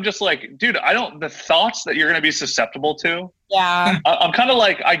lungs. I'm just like, dude, the thoughts that you're going to be susceptible to. Yeah. I'm kind of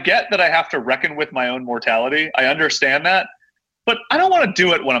like, I get that I have to reckon with my own mortality. I understand that. But I don't want to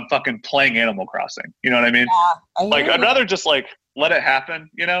do it when I'm fucking playing Animal Crossing. You know what I mean? Yeah, I'd rather just like let it happen,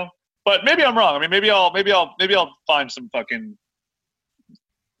 But maybe I'm wrong. I mean, maybe I'll find some fucking,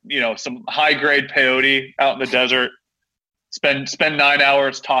 some high grade peyote out in the desert. Spend 9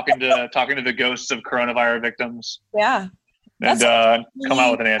 hours talking to the ghosts of coronavirus victims. Yeah. And come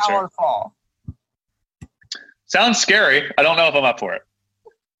out with an answer. Powerful. Sounds scary. I don't know if I'm up for it,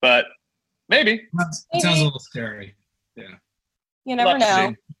 but maybe. It sounds a little scary. Yeah. You never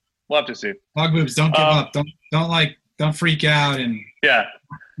know. We'll have to see. Dog boobs, don't give up. Don't freak out and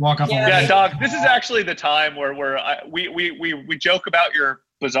walk off. Yeah, dog. This is actually the time where we joke about your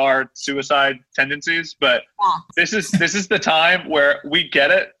bizarre suicide tendencies, but this is the time where we get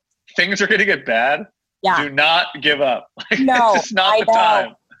it. Things are going to get bad. Yeah. Do not give up. No, it's not the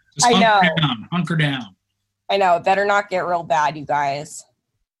time. Just hunker down. I know. It better not get real bad, you guys.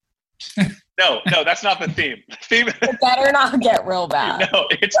 No, that's not the theme. The theme. It better not get real bad. No,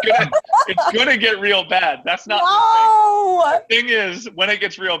 it's gonna get real bad. That's not the thing. The thing is, when it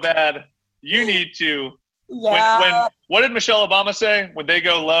gets real bad, you need to. Yeah. When what did Michelle Obama say? When they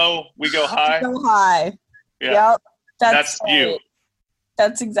go low, we go high. Go high. Yeah. Yep. That's right. You.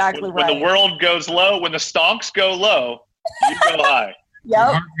 That's exactly right. When the world goes low, when the stonks go low, you go high. Yep. Your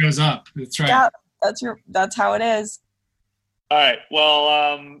heart goes up. That's right. Yep. That's how it is. All right.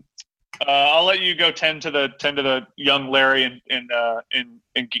 Well, I'll let you go tend to the young Larry and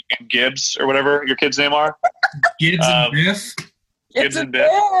Gibbs or whatever your kids' name are. Gibbs and Biff. Gibbs and Biff.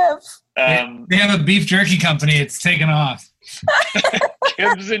 They have a beef jerky company. It's taken off.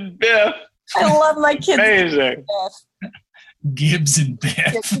 Gibbs and Biff. I love my kids. Amazing. Gibbs and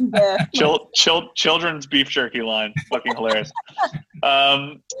Biff. Gibbs and Biff. Children's beef jerky line. Fucking hilarious.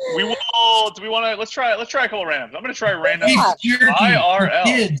 Let's try a couple of randoms. I'm gonna try random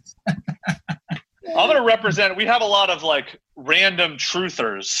IRL. I'm gonna represent. We have a lot of like random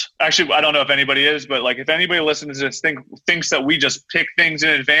truthers. Actually, I don't know if anybody is, but like if anybody listens to this thinks that we just pick things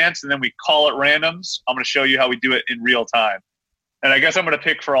in advance and then we call it randoms, I'm gonna show you how we do it in real time. And I guess I'm going to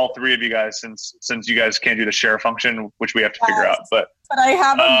pick for all three of you guys since you guys can't do the share function, which we have to figure out. But I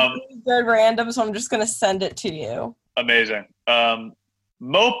have a really good random, so I'm just going to send it to you. Amazing.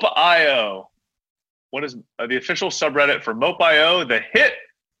 Mope.io. What is the official subreddit for Mope.io? The hit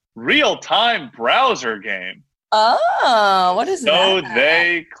real-time browser game. Oh, what is So that?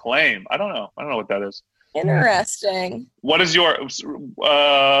 they claim. I don't know what that is. Interesting. What is your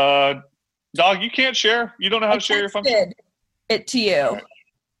dog? You can't share. You don't know how to share your function. Texted it to you.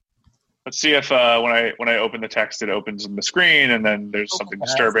 Let's see if when I open the text, it opens in the screen, and then there's something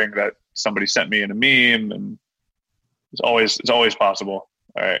disturbing that somebody sent me in a meme, and it's always possible.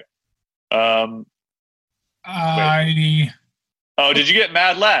 All right. Oh, did you get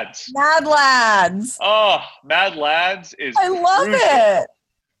Mad Lads? Mad Lads. Oh, Mad Lads is. I love crucial. it.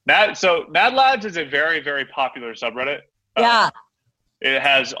 Mad Lads is a very, very popular subreddit. Yeah. It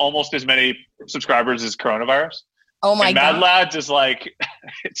has almost as many subscribers as Coronavirus. Oh my and god. Mad Lads is like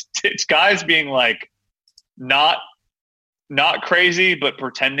it's guys being like not crazy, but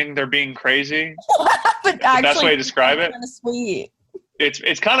pretending they're being crazy. But the best way to describe it. Kind of sweet.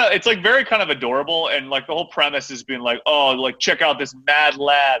 It's like very kind of adorable, and like the whole premise is being like, oh, like check out this Mad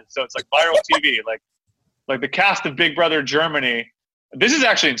Lad. So it's like viral TV, like the cast of Big Brother Germany. This is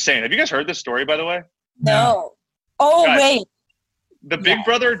actually insane. Have you guys heard this story, by the way? No. Oh, guys, wait. The Big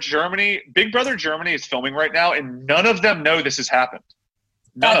Brother Germany is filming right now, and none of them know this has happened.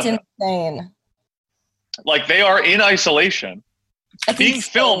 That's insane. Like they are in isolation, being so.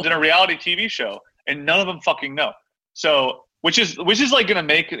 filmed in a reality TV show, and none of them fucking know. So, which is like going to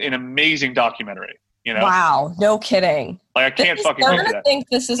make an amazing documentary. You know? Wow. No kidding. Like I can't fucking They're believe gonna that. think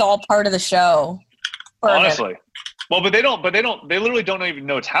this is all part of the show. Honestly. Well, but they literally don't even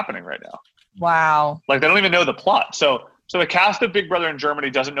know it's happening right now. Wow. Like they don't even know the plot. So the cast of Big Brother in Germany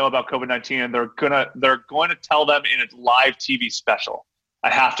doesn't know about COVID-19, and they're going to tell them in a live TV special. I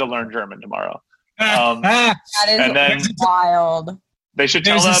have to learn German tomorrow. That is wild. They should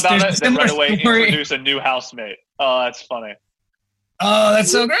tell them about it, then right away introduce a new housemate. Oh, that's funny. Oh,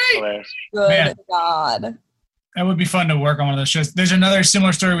 that's so great. Good God. That would be fun to work on one of those shows. There's another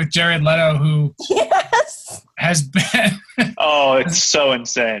similar story with Jared Leto, who has been. Oh, it's so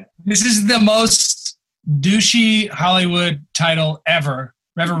insane. This is the most douchey Hollywood title ever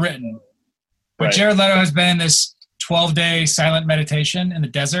written. But Right. Jared Leto has been in this 12-day silent meditation in the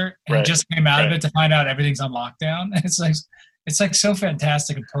desert, and he just came out of it to find out everything's on lockdown. It's like so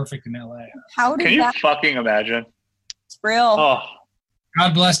fantastic and perfect in LA. How did Can you that? fucking imagine? It's real. Oh,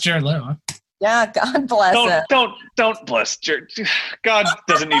 God bless Jared Leto. Huh? Yeah, God bless it. don't bless Jared. God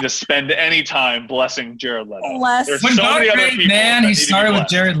doesn't need to spend any time blessing Jared Leto. Bless. There's When so God many other created people. man, that he need to be started with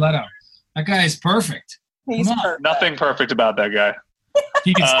blessed. Jared Leto. That guy is perfect. He's Come on. perfect. Nothing perfect about that guy.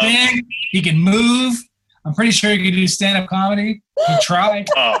 He can sing. He can move. I'm pretty sure he can do stand-up comedy. He tried.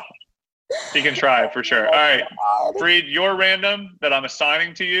 Oh, he can try for sure. All right, Freed, your random that I'm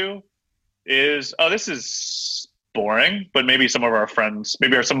assigning to you is this is boring, but maybe some of our fans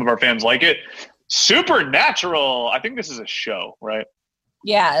like it. Supernatural. I think this is a show, right?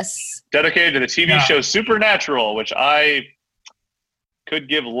 Yes. Dedicated to the TV show Supernatural, which I could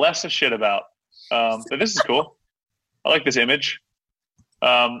give less a shit about. But this is cool. I like this image.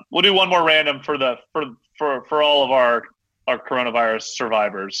 We'll do one more random for all of our coronavirus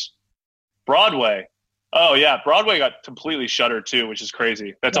survivors. Broadway. Oh yeah, Broadway got completely shuttered too, which is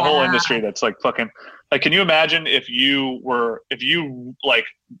crazy. That's a whole industry that's like fucking. Like, can you imagine if you were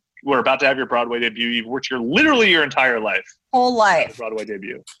about to have your Broadway debut? You've worked your entire life. Whole life. Broadway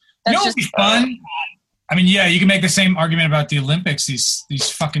debut. You know what would be fun? I mean, yeah, you can make the same argument about the Olympics.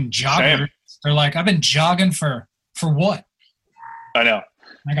 These fucking joggers. Same. They're like, I've been jogging for what? I know.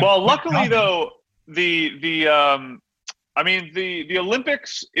 Well, luckily though, the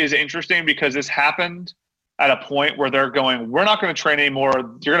Olympics is interesting because this happened at a point where they're going, we're not going to train anymore.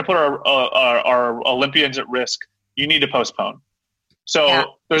 You're going to put our Olympians at risk. You need to postpone.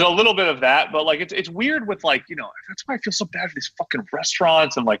 So there's a little bit of that, but like it's weird with like, you know, that's why I feel so bad for these fucking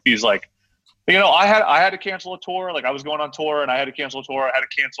restaurants and like these like, you know, I had to cancel a tour. Like I was going on tour and I had to cancel a tour. I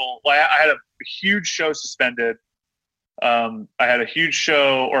had a huge show suspended. I had a huge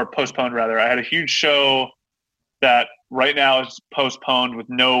show, or postponed rather. I had a huge show that right now is postponed with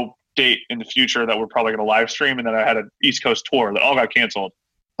no date in the future that we're probably going to live stream. And then I had an East Coast tour that all got canceled.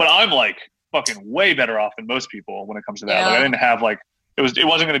 But I'm like fucking way better off than most people when it comes to that. Like I didn't have like, it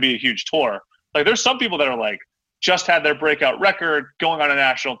wasn't going to be a huge tour. Like there's some people that are like just had their breakout record, going on a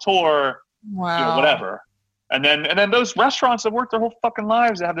national tour, you know, whatever. And then those restaurants that worked their whole fucking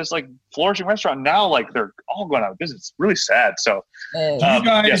lives, they have this like flourishing restaurant. Now like they're all going out of business. It's really sad. So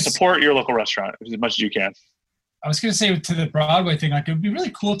support your local restaurant as much as you can. I was going to say to the Broadway thing, like it would be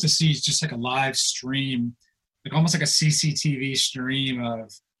really cool to see just like a live stream, like almost like a CCTV stream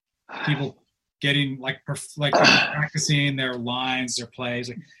of people getting like practicing their lines, their plays.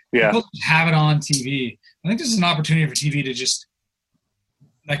 Like people have it on TV. I think this is an opportunity for TV to just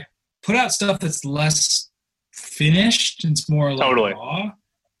like put out stuff that's less finished. It's more like Totally. raw.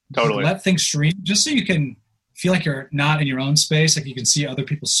 Totally. Let things stream just so you can feel like you're not in your own space. Like you can see other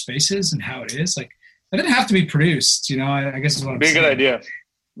people's spaces and how it is. Like it doesn't have to be produced. You know, I guess is what I'm Be a saying. good idea.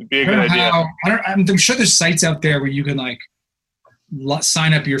 Be a good idea. I'm sure there's sites out there where you can like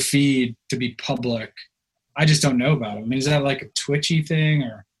sign up your feed to be public. I just don't know about it. I mean, is that like a Twitchy thing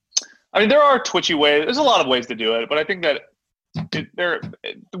or? I mean, there are Twitchy ways. There's a lot of ways to do it, but I think that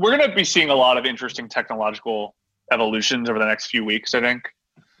we're going to be seeing a lot of interesting technological evolutions over the next few weeks. I think,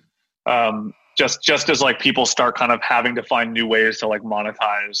 just as like people start kind of having to find new ways to like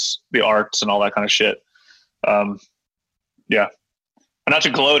monetize the arts and all that kind of shit. Yeah, not to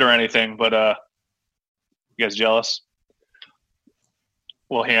gloat or anything, but you guys jealous?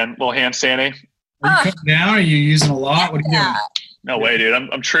 Little hand Sandy. Are you cutting down? Are you using a lot? What are you doing? No way, dude.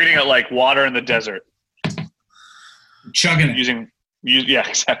 I'm treating it like water in the desert. Chugging it. Yeah,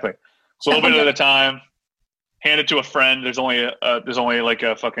 exactly. A little bit at a time. Hand it to a friend. There's only like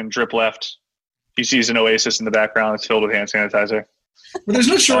a fucking drip left. He sees an oasis in the background. It's filled with hand sanitizer. But there's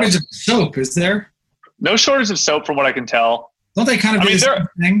no shortage of soap, is there? No shortage of soap, from what I can tell. Don't they kind of do the same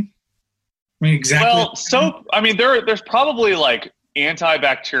thing? I mean, exactly. Well, soap. I mean, there's probably like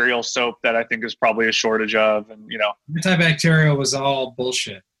antibacterial soap that I think is probably a shortage of, and you know, antibacterial was all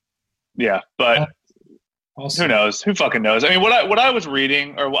bullshit. Yeah, but also, who knows? Who fucking knows? I mean, what I was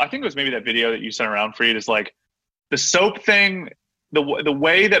reading, or I think it was maybe that video that you sent around, Freed, is like the soap thing. The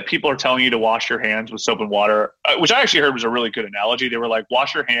way that people are telling you to wash your hands with soap and water, which I actually heard was a really good analogy. They were like,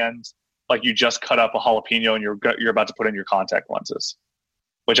 wash your hands like you just cut up a jalapeno and you're about to put in your contact lenses,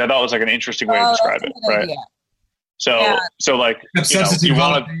 which I thought was like an interesting way to describe it, right? Idea. So like, substitute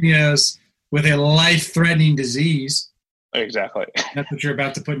jalapenos with a life-threatening disease. Exactly. That's what you're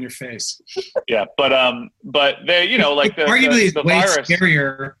about to put in your face. Yeah, but they, you know, like arguably the way virus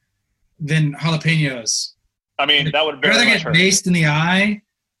scarier than jalapenos. I mean, that would I'd rather very much get hurt. maced in the eye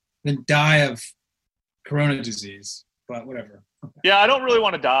than die of corona disease. But whatever. Yeah, I don't really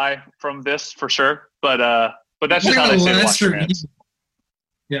want to die from this for sure, but that's just how they say to wash your hands.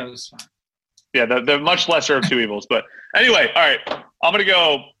 Yeah, that's fine. Yeah, the much lesser of two evils. But anyway, all right, I'm gonna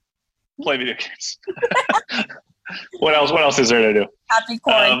go play video games. What else is there to do? Happy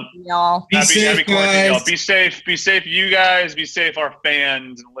quarantine, y'all. Happy quarantine, y'all. Be safe, you guys. Be safe, our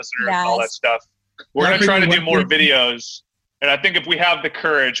fans and listeners and all that stuff. We're gonna try to do more videos, and I think if we have the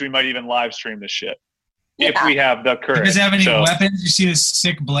courage, we might even live stream this shit. Yeah. If we have the courage. You guys have any weapons? You see this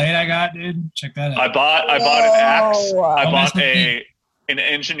sick blade I got, dude? Check that out. I bought an axe. I Whoa. bought an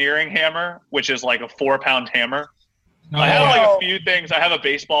engineering hammer, which is like a 4-pound hammer. No, I have like a few things. I have a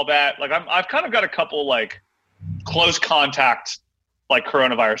baseball bat. Like I've kind of got a couple like close contact like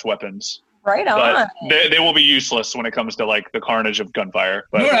coronavirus weapons. Right on. But they will be useless when it comes to like the carnage of gunfire.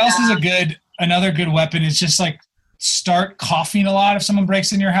 But you know what else is another good weapon is just like start coughing a lot if someone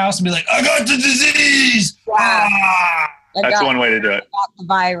breaks in your house and be like, I got the disease. Yeah. Ah! that's one way to do it. I got the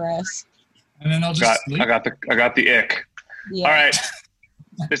virus. And then they'll just sleep. I got the ick. Yeah. All right.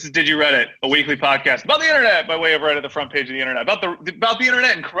 This is Did You Reddit, a weekly podcast about the internet by way of Reddit, the front page of the internet, about the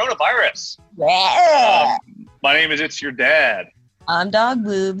internet and coronavirus. Yeah. My name is It's Your Dad. I'm Dog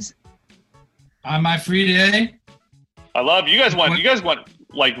Boobs. On my free day. I love you guys want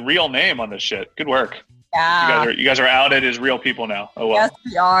like real name on this shit. Good work. Yeah. You guys are outed as real people now. Oh well. Yes,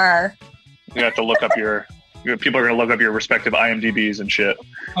 we are. You have to look up people are gonna look up your respective IMDb's and shit.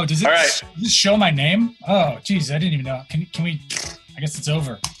 Oh, does it All right. does this show my name? Oh, geez, I didn't even know. Can we? I guess it's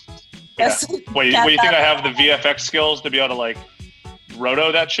over. Yeah. Yes. Wait, you think I have the VFX skills to be able to like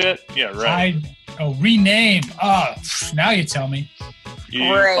roto that shit? Yeah, right. Rename. Oh, now you tell me.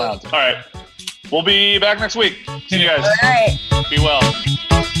 You Great. clowns. All right. We'll be back next week. See you guys. All right. Be well.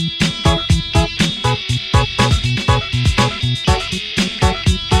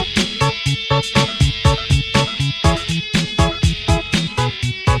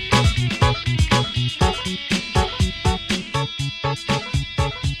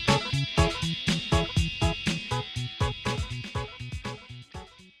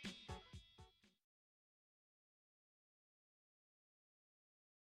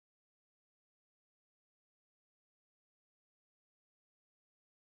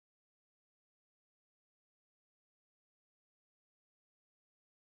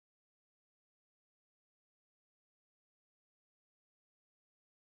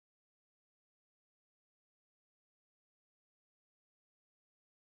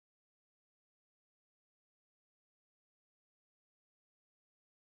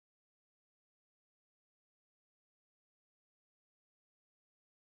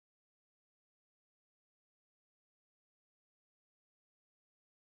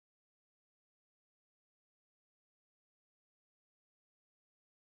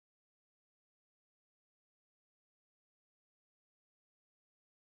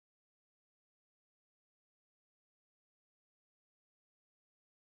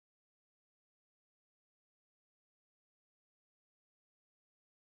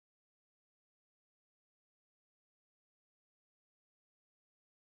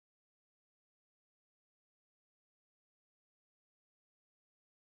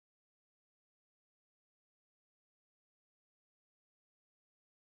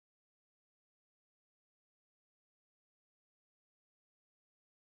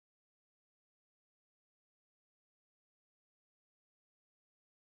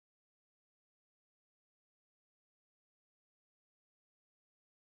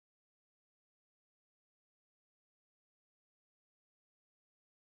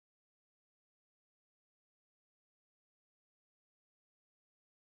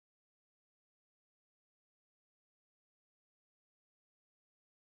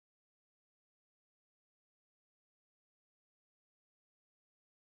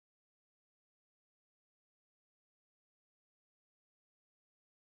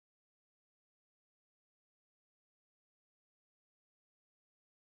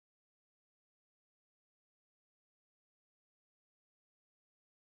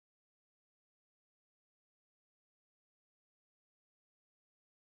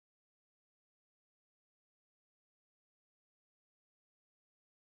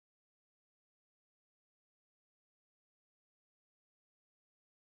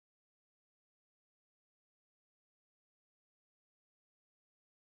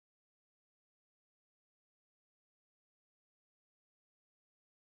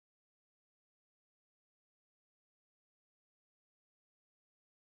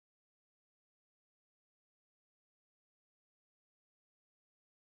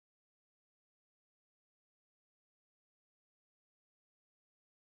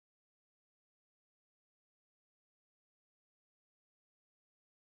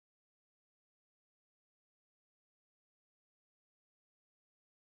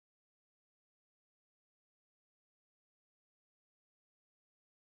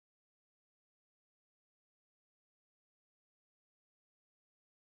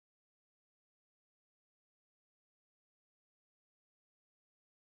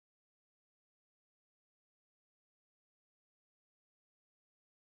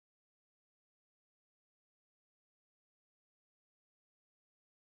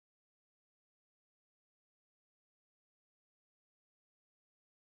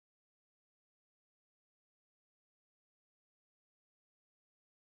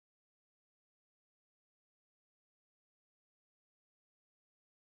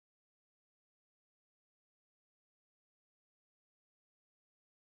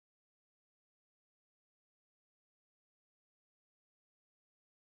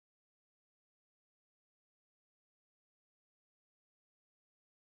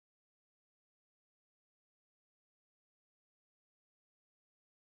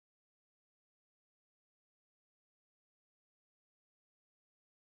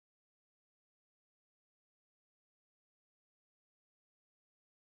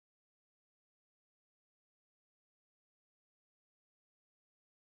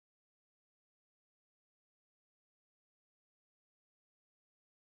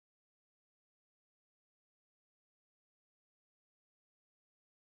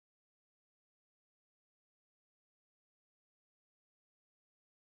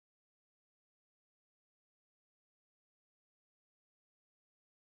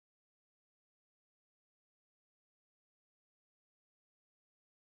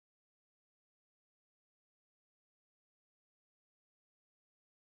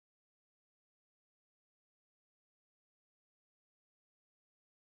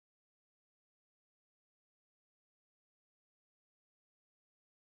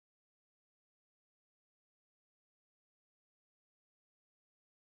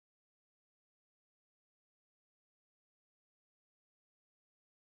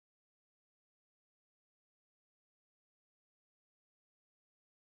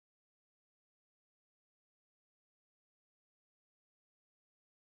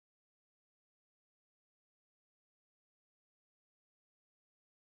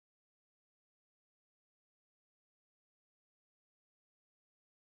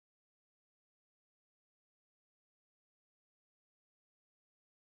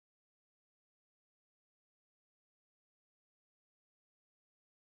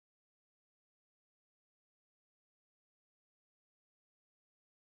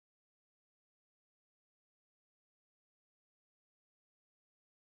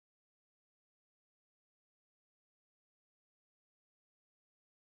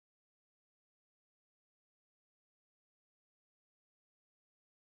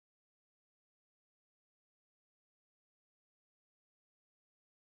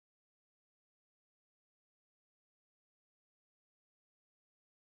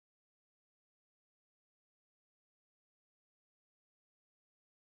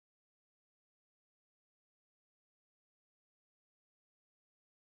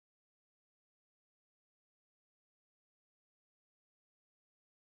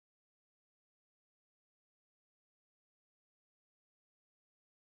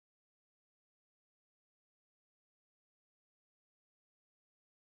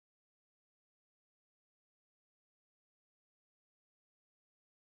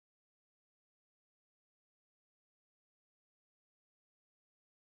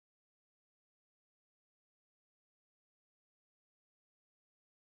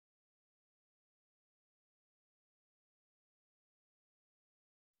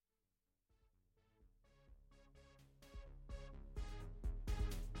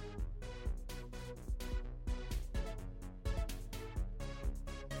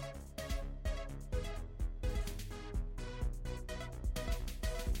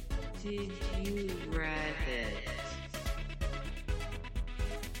 did you read it?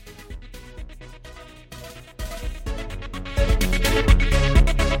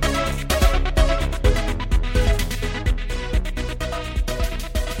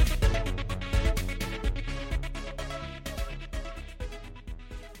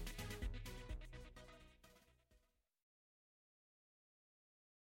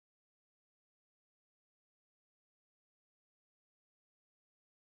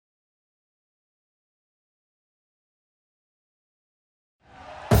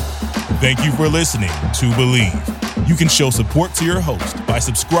 Thank you for listening to Believe. You can show support to your host by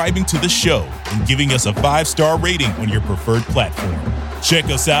subscribing to the show and giving us a 5-star rating on your preferred platform. Check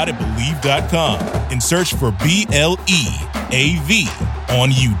us out at Believe.com and search for BLEAV on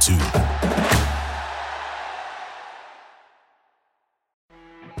YouTube.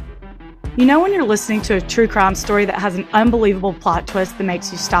 You know when you're listening to a true crime story that has an unbelievable plot twist that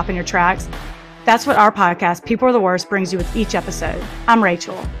makes you stop in your tracks? That's what our podcast, People Are the Worst, brings you with each episode. I'm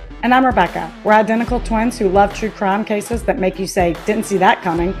Rachel. And I'm Rebecca. We're identical twins who love true crime cases that make you say, didn't see that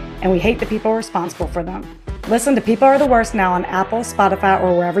coming, and we hate the people responsible for them. Listen to People Are the Worst now on Apple, Spotify,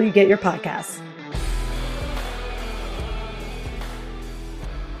 or wherever you get your podcasts.